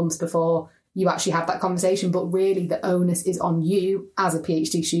months and months before you actually have that conversation. But really, the onus is on you as a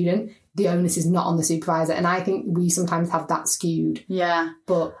PhD student. The onus is not on the supervisor. And I think we sometimes have that skewed. Yeah.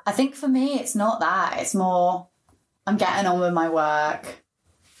 But I think for me, it's not that. It's more, I'm getting on with my work.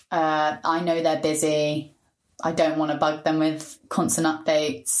 I know they're busy. I don't want to bug them with constant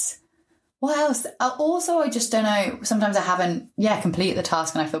updates. What else? Also, I just don't know. Sometimes I haven't, completed the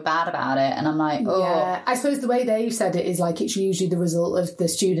task and I feel bad about it. And I'm like, oh. Yeah, I suppose the way they've said it is like it's usually the result of the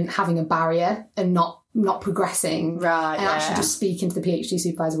student having a barrier and not progressing. Right. And actually just speaking to the PhD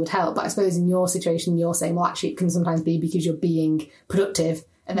supervisor would help. But I suppose in your situation, you're saying, well, actually, it can sometimes be because you're being productive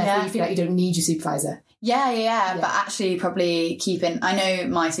and therefore you feel like you don't need your supervisor. Yeah. But actually probably I know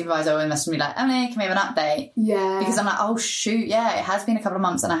my supervisor always messaged me like, Emily, can we have an update? Yeah. Because I'm like, oh shoot, it has been a couple of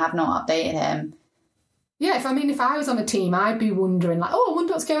months and I have not updated him. Yeah, if I was on a team, I'd be wondering, like, oh, I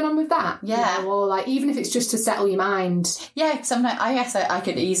wonder what's going on with that. Yeah. You know, or, like, even if it's just to settle your mind. Yeah, sometimes I guess I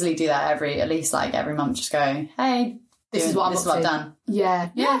could easily do that every month, just go, hey, this is what I've done.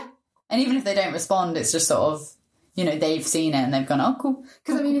 Yeah. And even if they don't respond, it's just sort of, you know, they've seen it and they've gone, oh, cool.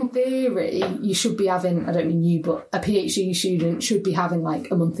 Because, I mean, in theory, you should be having, I don't mean you, but a PhD student should be having, like,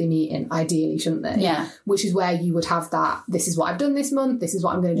 a monthly meeting, ideally, shouldn't they? Yeah. Which is where you would have that, this is what I've done this month, this is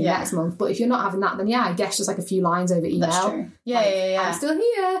what I'm going to do next month. But if you're not having that, then, I guess just, like, a few lines over email. That's true. Yeah, like, yeah. I'm still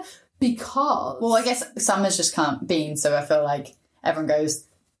here because... Well, I guess summer's just been, so I feel like everyone goes...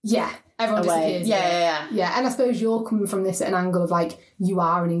 Yeah. Everyone away. disappears. Yeah. And I suppose you're coming from this at an angle of, like, you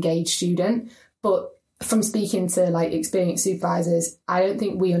are an engaged student, but... From speaking to, like, experienced supervisors, I don't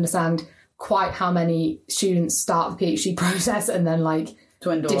think we understand quite how many students start the PhD process and then, like,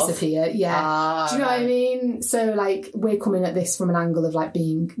 dwindle disappear. Off. Yeah. Do you know what I mean? So, like, we're coming at this from an angle of, like,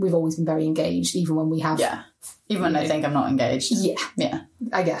 we've always been very engaged, even when we have... Yeah. Even when they think I'm not engaged. Yeah.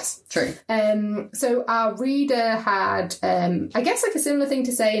 I guess. True. So our reader had, I guess, like, a similar thing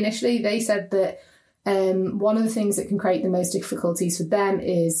to say initially. They said that one of the things that can create the most difficulties for them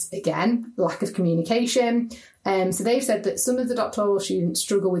is, again, lack of communication. So they've said that some of the doctoral students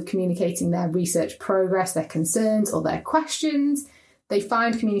struggle with communicating their research progress, their concerns or their questions. They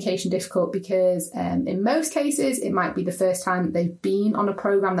find communication difficult because in most cases it might be the first time that they've been on a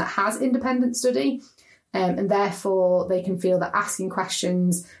programme that has independent study, and therefore they can feel that asking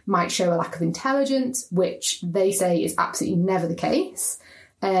questions might show a lack of intelligence, which they say is absolutely never the case.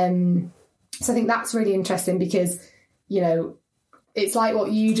 So I think that's really interesting because, you know, it's like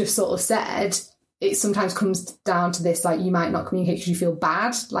what you just sort of said. It sometimes comes down to this, like, you might not communicate because you feel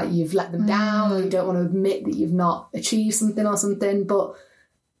bad, like you've let them down or you don't want to admit that you've not achieved something or something. But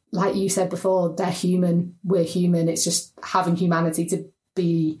like you said before, they're human, we're human. It's just having humanity to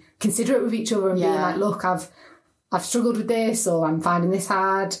be considerate with each other and being like, look, I've struggled with this or I'm finding this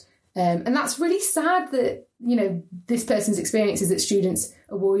hard. And that's really sad that, you know, this person's experience is that students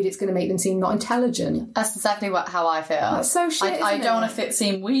are worried it's going to make them seem not intelligent. That's exactly how I feel. That's so shit. I don't want to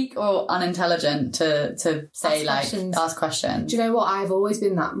seem weak or unintelligent to say, ask questions. Do you know what? I've always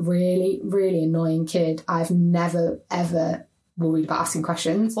been that really, really annoying kid. I've never, ever worried about asking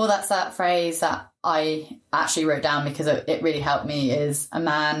questions. Well, that's that phrase that I actually wrote down because it really helped me, is a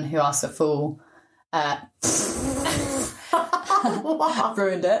man who asks a fool...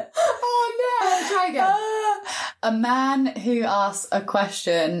 ruined it. Oh no, try again. A man who asks a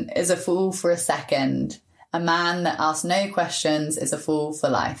question is a fool for a second. A man that asks no questions is a fool for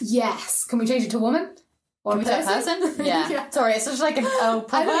life. Yes. Can we change it to woman? Or Can we say a person? Yeah. Sorry, it's just like an old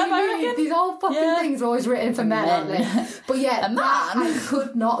proverb, I reckon. These old fucking things are always written for men, aren't they? But yeah, a man. That I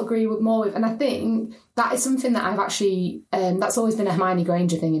could not agree more with. And I think that is something that I've actually, that's always been a Hermione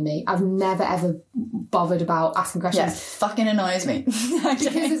Granger thing in me. I've never, ever bothered about asking questions. Yeah, fucking annoys me.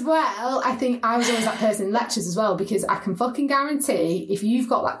 Because as well, I think I was always that person in lectures as well, because I can fucking guarantee if you've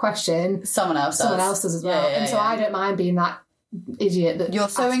got that question, someone else does as well. And so I don't mind being that idiot that you're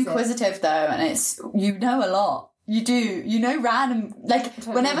so inquisitive though, and it's, you know, a lot. You do, you know, random, like,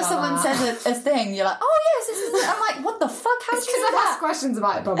 whenever someone says a thing, you're like, oh yes, this is it. I'm like, what the fuck, how did you know that? Ask questions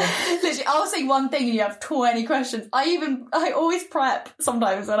about it, probably. Literally, I'll say one thing and you have 20 questions. I always prep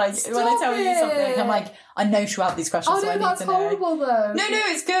sometimes when I tell you something. I'm like, I know she'll have these questions, so I need to know. That's horrible though. No,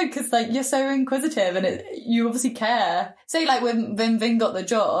 it's good, because, like, you're so inquisitive and you obviously care. Say, like, when Vin got the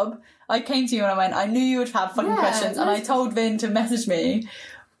job, I came to you and I went, I knew you would have fucking questions, and I told Vin to message me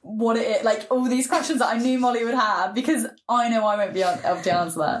what it is, like, all these questions that I knew Molly would have, because I know I won't be able to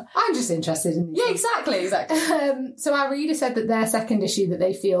answer that. I'm just interested in these. Yeah, exactly. So our reader said that their second issue that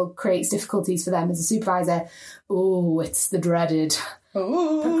they feel creates difficulties for them as a supervisor, it's the dreaded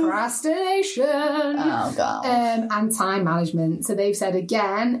procrastination. Oh, God. And time management. So they've said,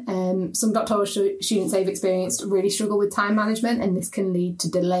 again, some doctoral students they've experienced really struggle with time management, and this can lead to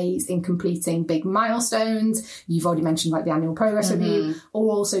delays in completing big milestones. You've already mentioned, like, the annual progress review,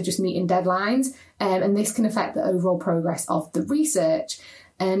 or also just meeting deadlines. And this can affect the overall progress of the research.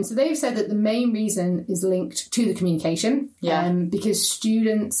 So they've said that the main reason is linked to the communication, because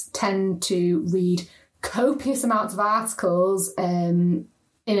students tend to read copious amounts of articles in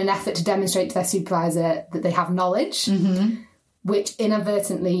an effort to demonstrate to their supervisor that they have knowledge, which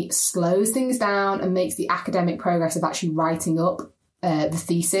inadvertently slows things down and makes the academic progress of actually writing up the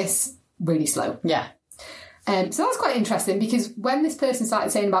thesis really slow. Yeah. So that's quite interesting, because when this person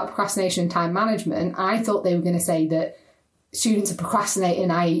started saying about procrastination and time management, I thought they were going to say that students are procrastinating,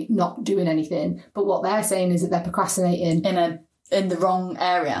 i.e. not doing anything. But what they're saying is that they're procrastinating in the wrong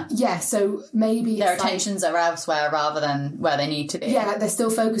area. Yeah, so maybe their attentions are elsewhere rather than where they need to be. Yeah, like they're still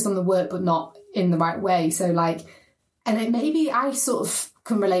focused on the work but not in the right way. So like, and it maybe I sort of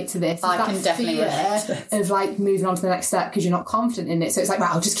can relate to this. I can definitely relate to this. Of like moving on to the next step because you're not confident in it. So it's like,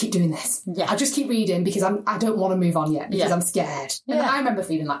 right, I'll just keep doing this. Yeah. I'll just keep reading because I don't want to move on yet because I'm scared. And I remember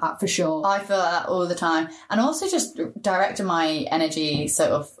feeling like that for sure. I feel like that all the time. And also just directing my energy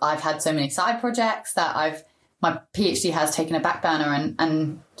sort of, I've had so many side projects that my PhD has taken a back burner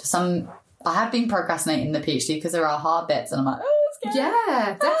and I have been procrastinating the PhD because there are hard bits and I'm like,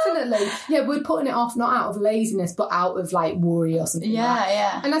 yeah, definitely. Yeah, we're putting it off not out of laziness, but out of like worry or something.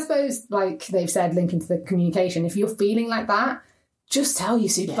 Yeah. And I suppose, like they've said, linking to the communication, if you're feeling like that, just tell your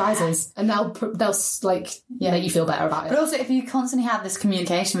supervisors, and they'll like make you feel better about it. But also, if you constantly have this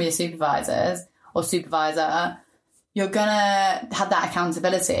communication with your supervisors or supervisor, you're gonna have that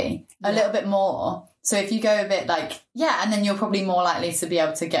accountability a little bit more. So if you go a bit like and then you're probably more likely to be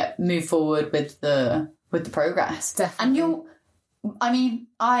able to move forward with the progress. Definitely. And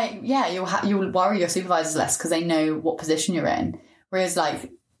you'll worry your supervisors less because they know what position you're in. Whereas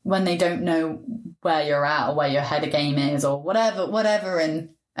like when they don't know where you're at or where your head of game is or whatever in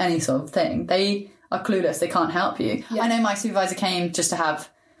any sort of thing, they are clueless. They can't help you. Yeah. I know my supervisor came just to have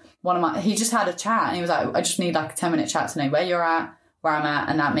he just had a chat and he was like, I just need like a 10-minute chat to know where you're at, where I'm at,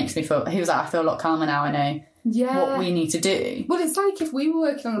 and that makes me feel, he was like, I feel a lot calmer now. I know what we need to do. Well, it's like if we were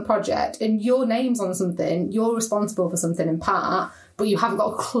working on a project and your name's on something, you're responsible for something in part, but you haven't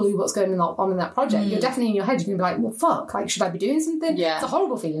got a clue what's going on in that project. You're definitely in your head, you're going to be like, well, fuck, like, should I be doing something? Yeah. It's a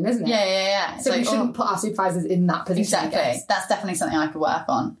horrible feeling, isn't it? Yeah. So we shouldn't put our supervisors in that position. Exactly. That's definitely something I could work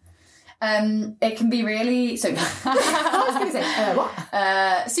on. It can be really... So, I was going to say,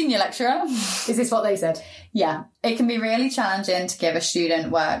 what? Senior lecturer. Is this what they said? Yeah. It can be really challenging to give a student's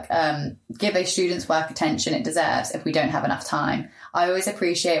work attention it deserves if we don't have enough time. I always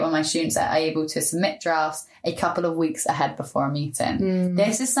appreciate when my students are able to submit drafts a couple of weeks ahead before a meeting.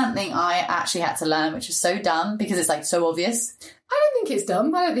 This is something I actually had to learn, which is so dumb because it's like so obvious. I don't think it's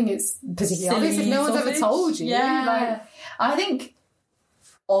dumb. I don't think it's particularly obvious if no one's ever told you. Yeah. Like, I think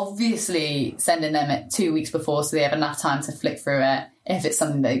obviously sending them it 2 weeks before so they have enough time to flick through it if it's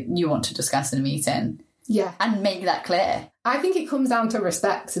something that you want to discuss in a meeting. Yeah. And make that clear. I think it comes down to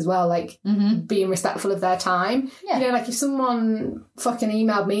respect as well, like being respectful of their time. Yeah. You know, like if someone fucking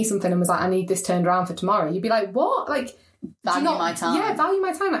emailed me something and was like, I need this turned around for tomorrow, you'd be like, what? Like, value my time. Yeah, value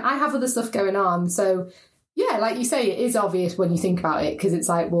my time. Like, I have other stuff going on. So, yeah, like you say, it is obvious when you think about it because it's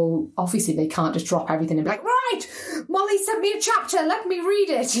like, well, obviously they can't just drop everything and be like, right, Molly sent me a chapter, let me read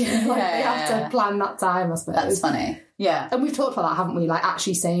it. Like, they have to plan that time, I suppose. That's funny. Yeah. And we've talked about that, haven't we? Like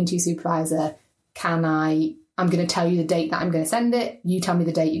actually saying to your supervisor, I'm going to tell you the date that I'm going to send it. You tell me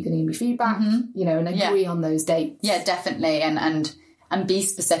the date you're going to give me feedback, you know, and agree on those dates. Yeah, definitely. And be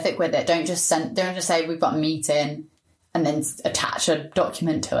specific with it. Don't just say we've got a meeting and then attach a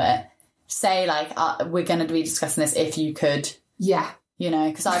document to it. Say like, we're going to be discussing this if you could. Yeah. You know,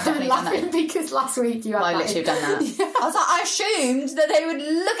 because I've definitely done that. Because last week you had I literally done that. Yeah. I was like, I assumed that they would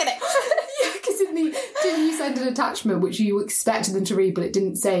look at it. Yeah, because didn't you send an attachment which you expected them to read, but it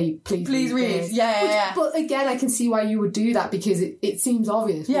didn't say, please read. Yeah. But again, I can see why you would do that because it seems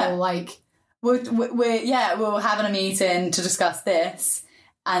obvious. Yeah. We're we're having a meeting to discuss this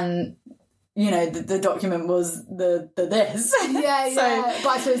and... You know, the document was the this. Yeah. But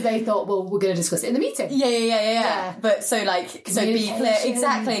I suppose they thought, well, we're going to discuss it in the meeting. Yeah. But so be clear.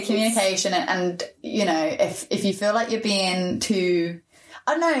 Exactly, communication. And, you know, if you feel like you're being too...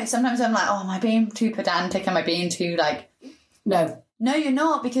 I don't know, sometimes I'm like, am I being too pedantic? Am I being too, like... No, you're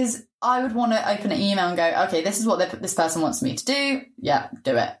not, because I would want to open an email and go, okay, this is what this person wants me to do. Yeah,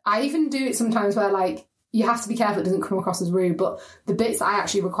 do it. I even do it sometimes where, like, you have to be careful it doesn't come across as rude, but the bits that I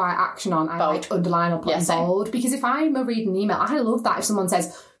actually require action on, I like underline or put in bold. Because if I'm reading an email, I love that if someone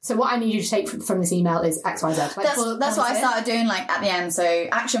says, so what I need you to take from this email is X, Y, Z. Like, that's what I started doing, like, at the end. So,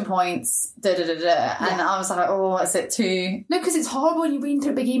 action points, And I was like, is it too... No, because it's horrible when you're reading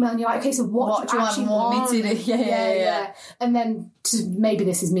through a big email and you're like, okay, so what do you actually want me to do? Yeah. And then, maybe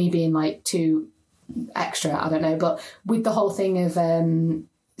this is me being, like, too extra, I don't know, but with the whole thing of...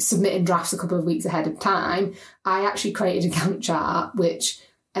 submitting drafts a couple of weeks ahead of time, I actually created a Gantt chart which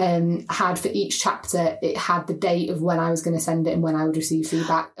had for each chapter, it had the date of when I was going to send it and when I would receive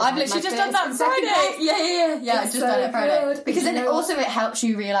feedback. I've literally just done that Friday. Yeah. I've just done it Friday. Because then it helps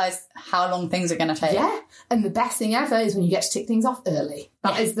you realise how long things are going to take. Yeah. And the best thing ever is when you get to tick things off early.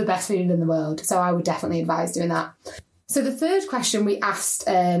 That is the best feeling in the world. So I would definitely advise doing that. So the third question we asked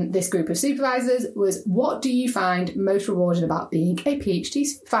this group of supervisors was, what do you find most rewarding about being a PhD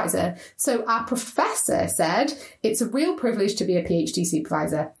supervisor? So our professor said, it's a real privilege to be a PhD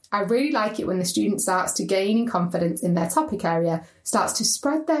supervisor. I really like it when the student starts to gain confidence in their topic area, starts to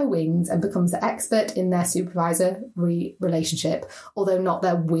spread their wings and becomes the expert in their supervisor relationship, although not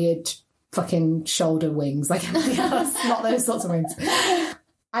their weird fucking shoulder wings like everybody else, not those sorts of wings.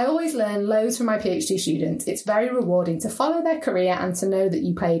 I always learn loads from my PhD students. It's very rewarding to follow their career and to know that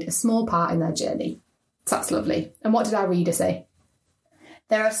you played a small part in their journey. So that's lovely. And what did our reader say?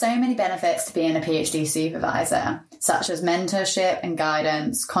 There are so many benefits to being a PhD supervisor, such as mentorship and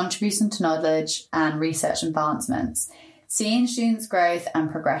guidance, contribution to knowledge and research advancements, seeing students' growth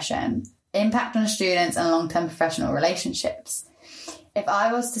and progression, impact on students and long-term professional relationships. If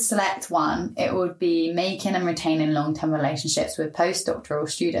I was to select one, it would be making and retaining long-term relationships with postdoctoral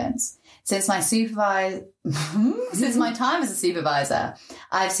students. Since my time as a supervisor,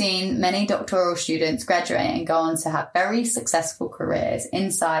 I've seen many doctoral students graduate and go on to have very successful careers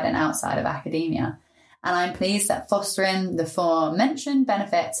inside and outside of academia. And I'm pleased that fostering the aforementioned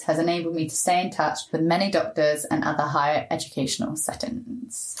benefits has enabled me to stay in touch with many doctors and other higher educational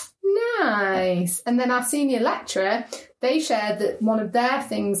settings. Nice. And then our senior lecturer, they shared that one of their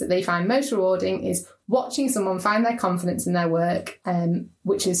things that they find most rewarding is watching someone find their confidence in their work,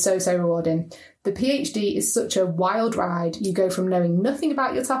 which is so, so rewarding. The PhD is such a wild ride. You go from knowing nothing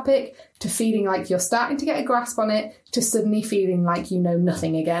about your topic to feeling like you're starting to get a grasp on it to suddenly feeling like you know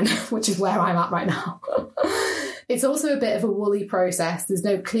nothing again, which is where I'm at right now. It's also a bit of a woolly process. There's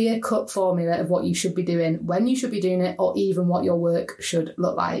no clear-cut formula of what you should be doing, when you should be doing it, or even what your work should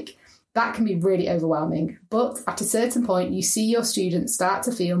look like. That can be really overwhelming, but at a certain point, you see your students start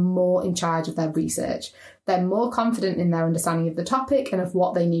to feel more in charge of their research. They're more confident in their understanding of the topic and of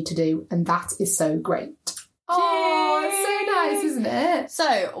what they need to do, and that is so great. Oh, it's so nice, isn't it?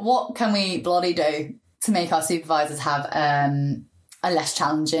 So, what can we bloody do to make our supervisors have a less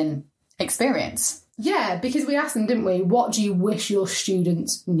challenging experience? Yeah, because we asked them, didn't we? What do you wish your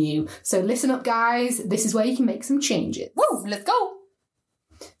students knew? So listen up, guys. This is where you can make some changes. Woo, let's go.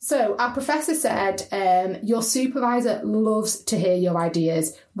 So our professor said, your supervisor loves to hear your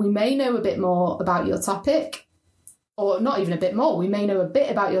ideas. We may know a bit more about your topic, or not even a bit more. We may know a bit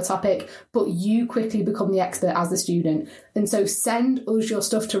about your topic, but you quickly become the expert as the student. And so send us your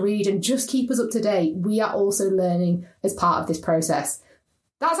stuff to read and just keep us up to date. We are also learning as part of this process.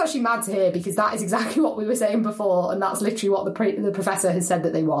 That's actually mad to hear, because that is exactly what we were saying before, and that's literally what the professor has said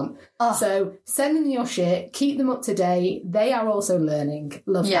that they want. Oh. So send them your shit, keep them up to date. They are also learning.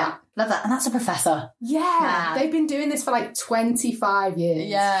 Love that. Love that. And that's a professor. Yeah. They've been doing this for like 25 years.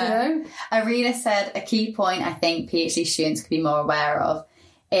 Yeah. You know? A reader said a key point I think PhD students could be more aware of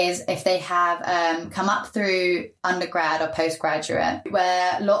is if they have come up through undergrad or postgraduate,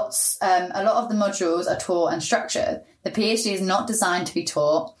 where a lot of the modules are taught and structured. The PhD is not designed to be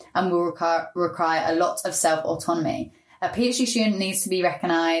taught and will require a lot of self-autonomy. A PhD student needs to be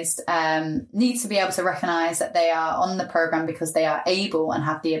recognised, needs to be able to recognise that they are on the programme because they are able and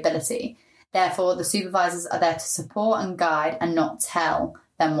have the ability. Therefore, the supervisors are there to support and guide and not tell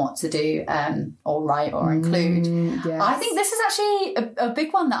them what to do or write or include. Yes. I think this is actually a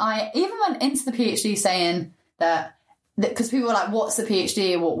big one that I even went into the PhD saying that, because people were like, what's the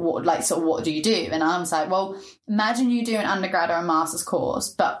PhD? What like, sort of, what do you do? And I was like, well, imagine you do an undergrad or a master's course,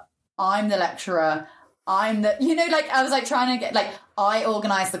 but I'm the lecturer. I'm the, like, I was like trying to get, like, I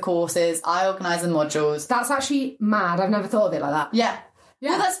organise the courses, I organise the modules. That's actually mad. I've never thought of it like that. Yeah.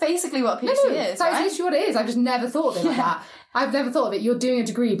 Well, that's basically what PhD is, that's right? literally what it is. I've just never thought of it like that. I've never thought of it. You're doing a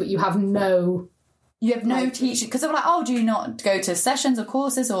degree, but you have no... You have no teaching. Because they were like, oh, do you not go to sessions or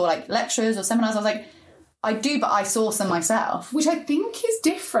courses or, like, lectures or seminars? I was like, I do, but I source them myself. Which I think is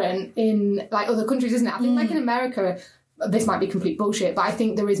different in, like, other countries, isn't it? I think, like, in America, this might be complete bullshit, but I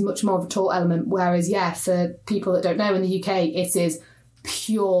think there is much more of a taught element, whereas, for people that don't know, in the UK, it is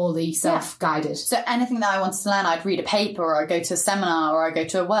purely self-guided. So anything that I wanted to learn, I'd read a paper or I'd go to a seminar or I'd go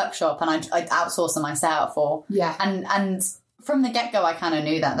to a workshop and I'd outsource them myself. And from the get-go, I kind of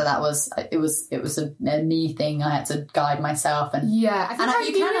knew that was it was a me thing. I had to guide myself, and I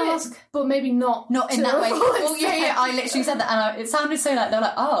think you can ask, but maybe not in that way. Well, I literally said that, and it sounded so like they're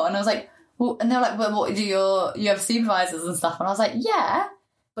like, oh, and I was like, well, and they're like, well, what do you have supervisors and stuff? And I was like, yeah.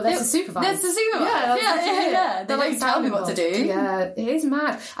 But that's a supervisor. That's a supervisor. Yeah. They don't tell me what to do. Yeah, it is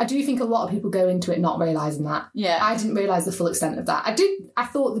mad. I do think a lot of people go into it not realising that. Yeah. I didn't realise the full extent of that. I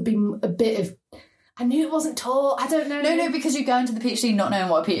thought there'd be a bit of... I knew it wasn't taught. I don't know. No, because you go into the PhD not knowing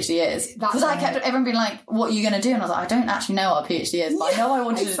what a PhD is. Because I kept everyone being like, what are you going to do? And I was like, I don't actually know what a PhD is, but I know I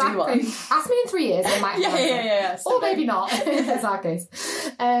wanted to do one. Ask me in 3 years, I might have Yeah. Or maybe not, if that's our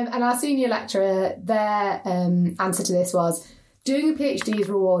case. And our senior lecturer, their answer to this was, doing a PhD is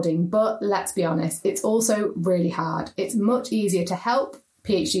rewarding, but let's be honest, it's also really hard. It's much easier to help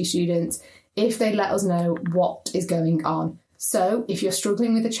PhD students if they let us know what is going on. So if you're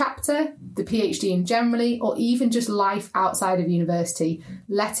struggling with a chapter, the PhD in generally, or even just life outside of university,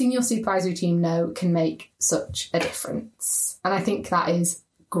 letting your supervisory team know can make such a difference. And I think that is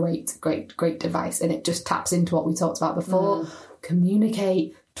great advice. And it just taps into what we talked about before.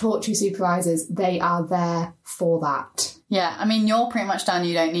 Communicate, talk to your supervisors. They are there for that. Yeah, I mean, you're pretty much done.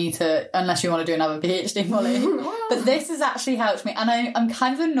 You don't need to, unless you want to do another PhD, Molly. But this has actually helped me. And I'm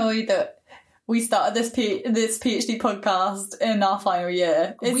kind of annoyed that we started this PhD podcast in our final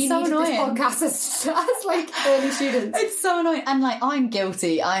year. It's so annoying. This podcast as like early students. It's so annoying. And like, I'm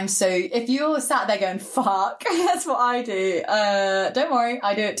guilty. If you're sat there going, fuck, that's what I do. Don't worry,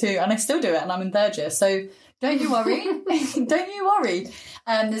 I do it too. And I still do it, and I'm in third year. So don't you worry. Don't you worry.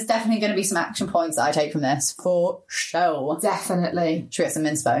 There's definitely going to be some action points that I take from this, for sure. Definitely. Should we get some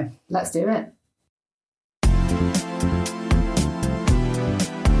inspo? Let's do it.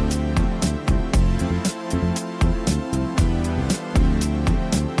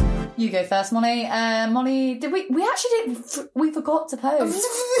 You go first, Molly. Molly, we forgot to post.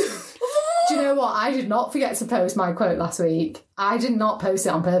 Do you know what? I did not forget to post my quote last week. I did not post it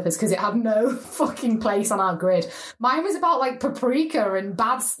on purpose because it had no fucking place on our grid. Mine was about like paprika and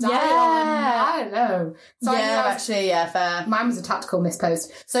bad style. Yeah. And I don't know. So Fair. Mine was a tactical mispost.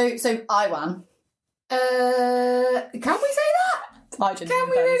 So I won. Can we say that? Can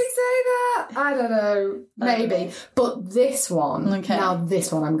we really say that? I don't know. Maybe. But this one, now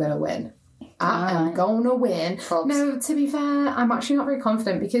this one I'm going to win. I am going to win. Probs. No, to be fair, I'm actually not very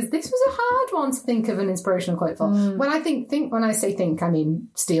confident because this was a hard one to think of an inspirational quote for. When I when I say think, I mean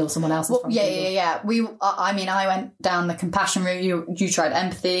steal someone else's. Well, yeah. I went down the compassion route. You tried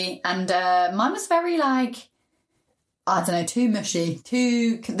empathy, and mine was very like, I don't know, too mushy.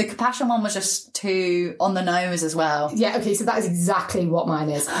 The compassion one was just too on the nose as well. Yeah, okay, so that is exactly what mine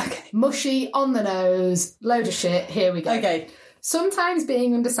is. Okay. Mushy, on the nose, load of shit, here we go. Okay. Sometimes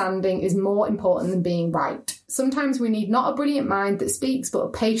being understanding is more important than being right. Sometimes we need not a brilliant mind that speaks, but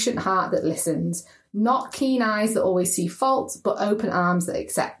a patient heart that listens. Not keen eyes that always see faults, but open arms that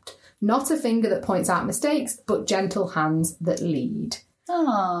accept. Not a finger that points out mistakes, but gentle hands that lead.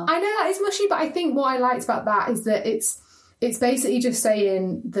 Aww. I know that is mushy, but I think what I liked about that is that it's basically just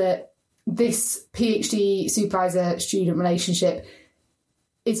saying that this PhD supervisor-student relationship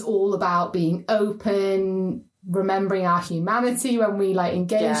is all about being open, remembering our humanity when we like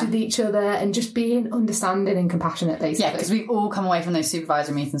engage with each other, and just being understanding and compassionate, basically. Yeah, because we've all come away from those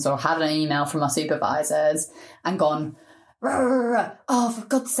supervisor meetings or had an email from our supervisors and gone, rah, rah, rah, oh, for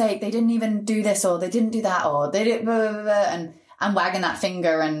God's sake, they didn't even do this, or they didn't do that, or they did blah, blah, blah, and wagging that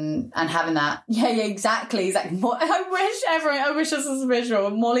finger and having that. Yeah, exactly. I wish this was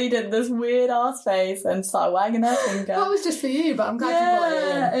visual. Molly did this weird ass face and started wagging her finger. That was just for you, but I'm glad you brought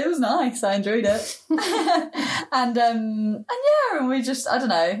it in. It was nice. I enjoyed it. and we just, I don't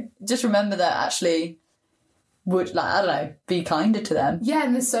know, just remember that actually would, like, I don't know, be kinder to them. Yeah,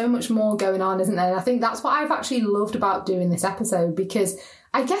 and there's so much more going on, isn't there? And I think that's what I've actually loved about doing this episode, because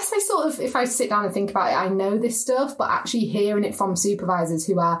I guess I sort of, if I sit down and think about it, I know this stuff, but actually hearing it from supervisors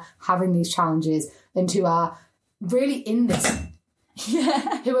who are having these challenges and who are really in this,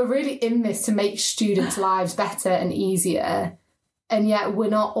 who are really in this to make students' lives better and easier, and yet we're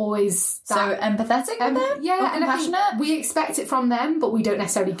not always so empathetic with them, yeah, and compassionate. I think we expect it from them, but we don't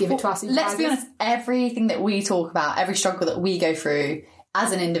necessarily give it to our supervisors. Let's be honest, everything that we talk about, every struggle that we go through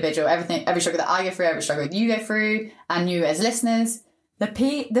as an individual, every struggle that I go through, every struggle that you go through, and you as listeners,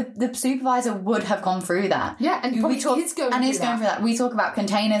 the supervisor would have gone through that. Yeah, and probably is going through that. We talk about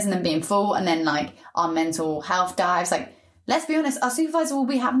containers and them being full, and then like our mental health dives. Like, let's be honest, our supervisor will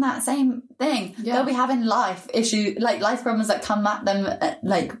be having that same thing. Yeah. They'll be having life issues, like life problems that come at them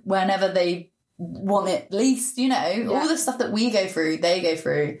like whenever they want it least, you know. Yeah. All the stuff that we go through, they go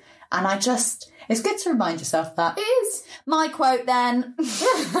through. And it's good to remind yourself that. It is. My quote then.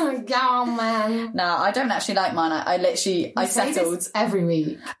 Go on, man. No, I don't actually like mine. I settled. This every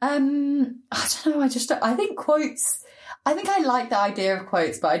week. I don't know. I think quotes, I think I like the idea of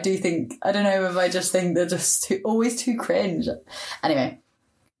quotes, but I don't know if I just think they're just always too cringe. Anyway,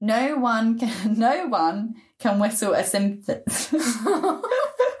 no one can whistle a symphony. What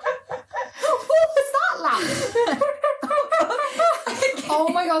was that laugh? Oh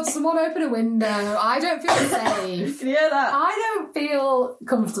my God, someone open a window. I don't feel safe. Can you hear that? I don't feel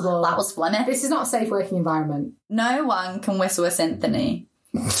comfortable. That was funny. This is not a safe working environment. No one can whistle a symphony.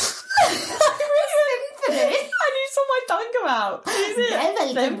 A symphony? I need saw my tongue come out.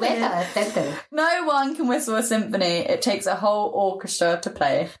 No one can whistle a symphony. It takes a whole orchestra to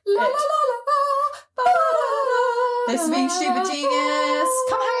play. La, la, la, la, la, la, This has been Super Genius.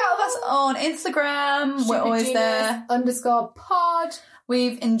 on Instagram. We're always there. _pod.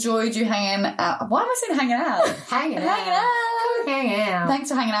 We've enjoyed you hanging out. Why am I saying hanging out? Hanging out. Hanging out. Hanging out. Thanks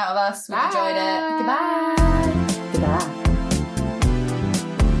for hanging out with us. We enjoyed it. Bye. Goodbye.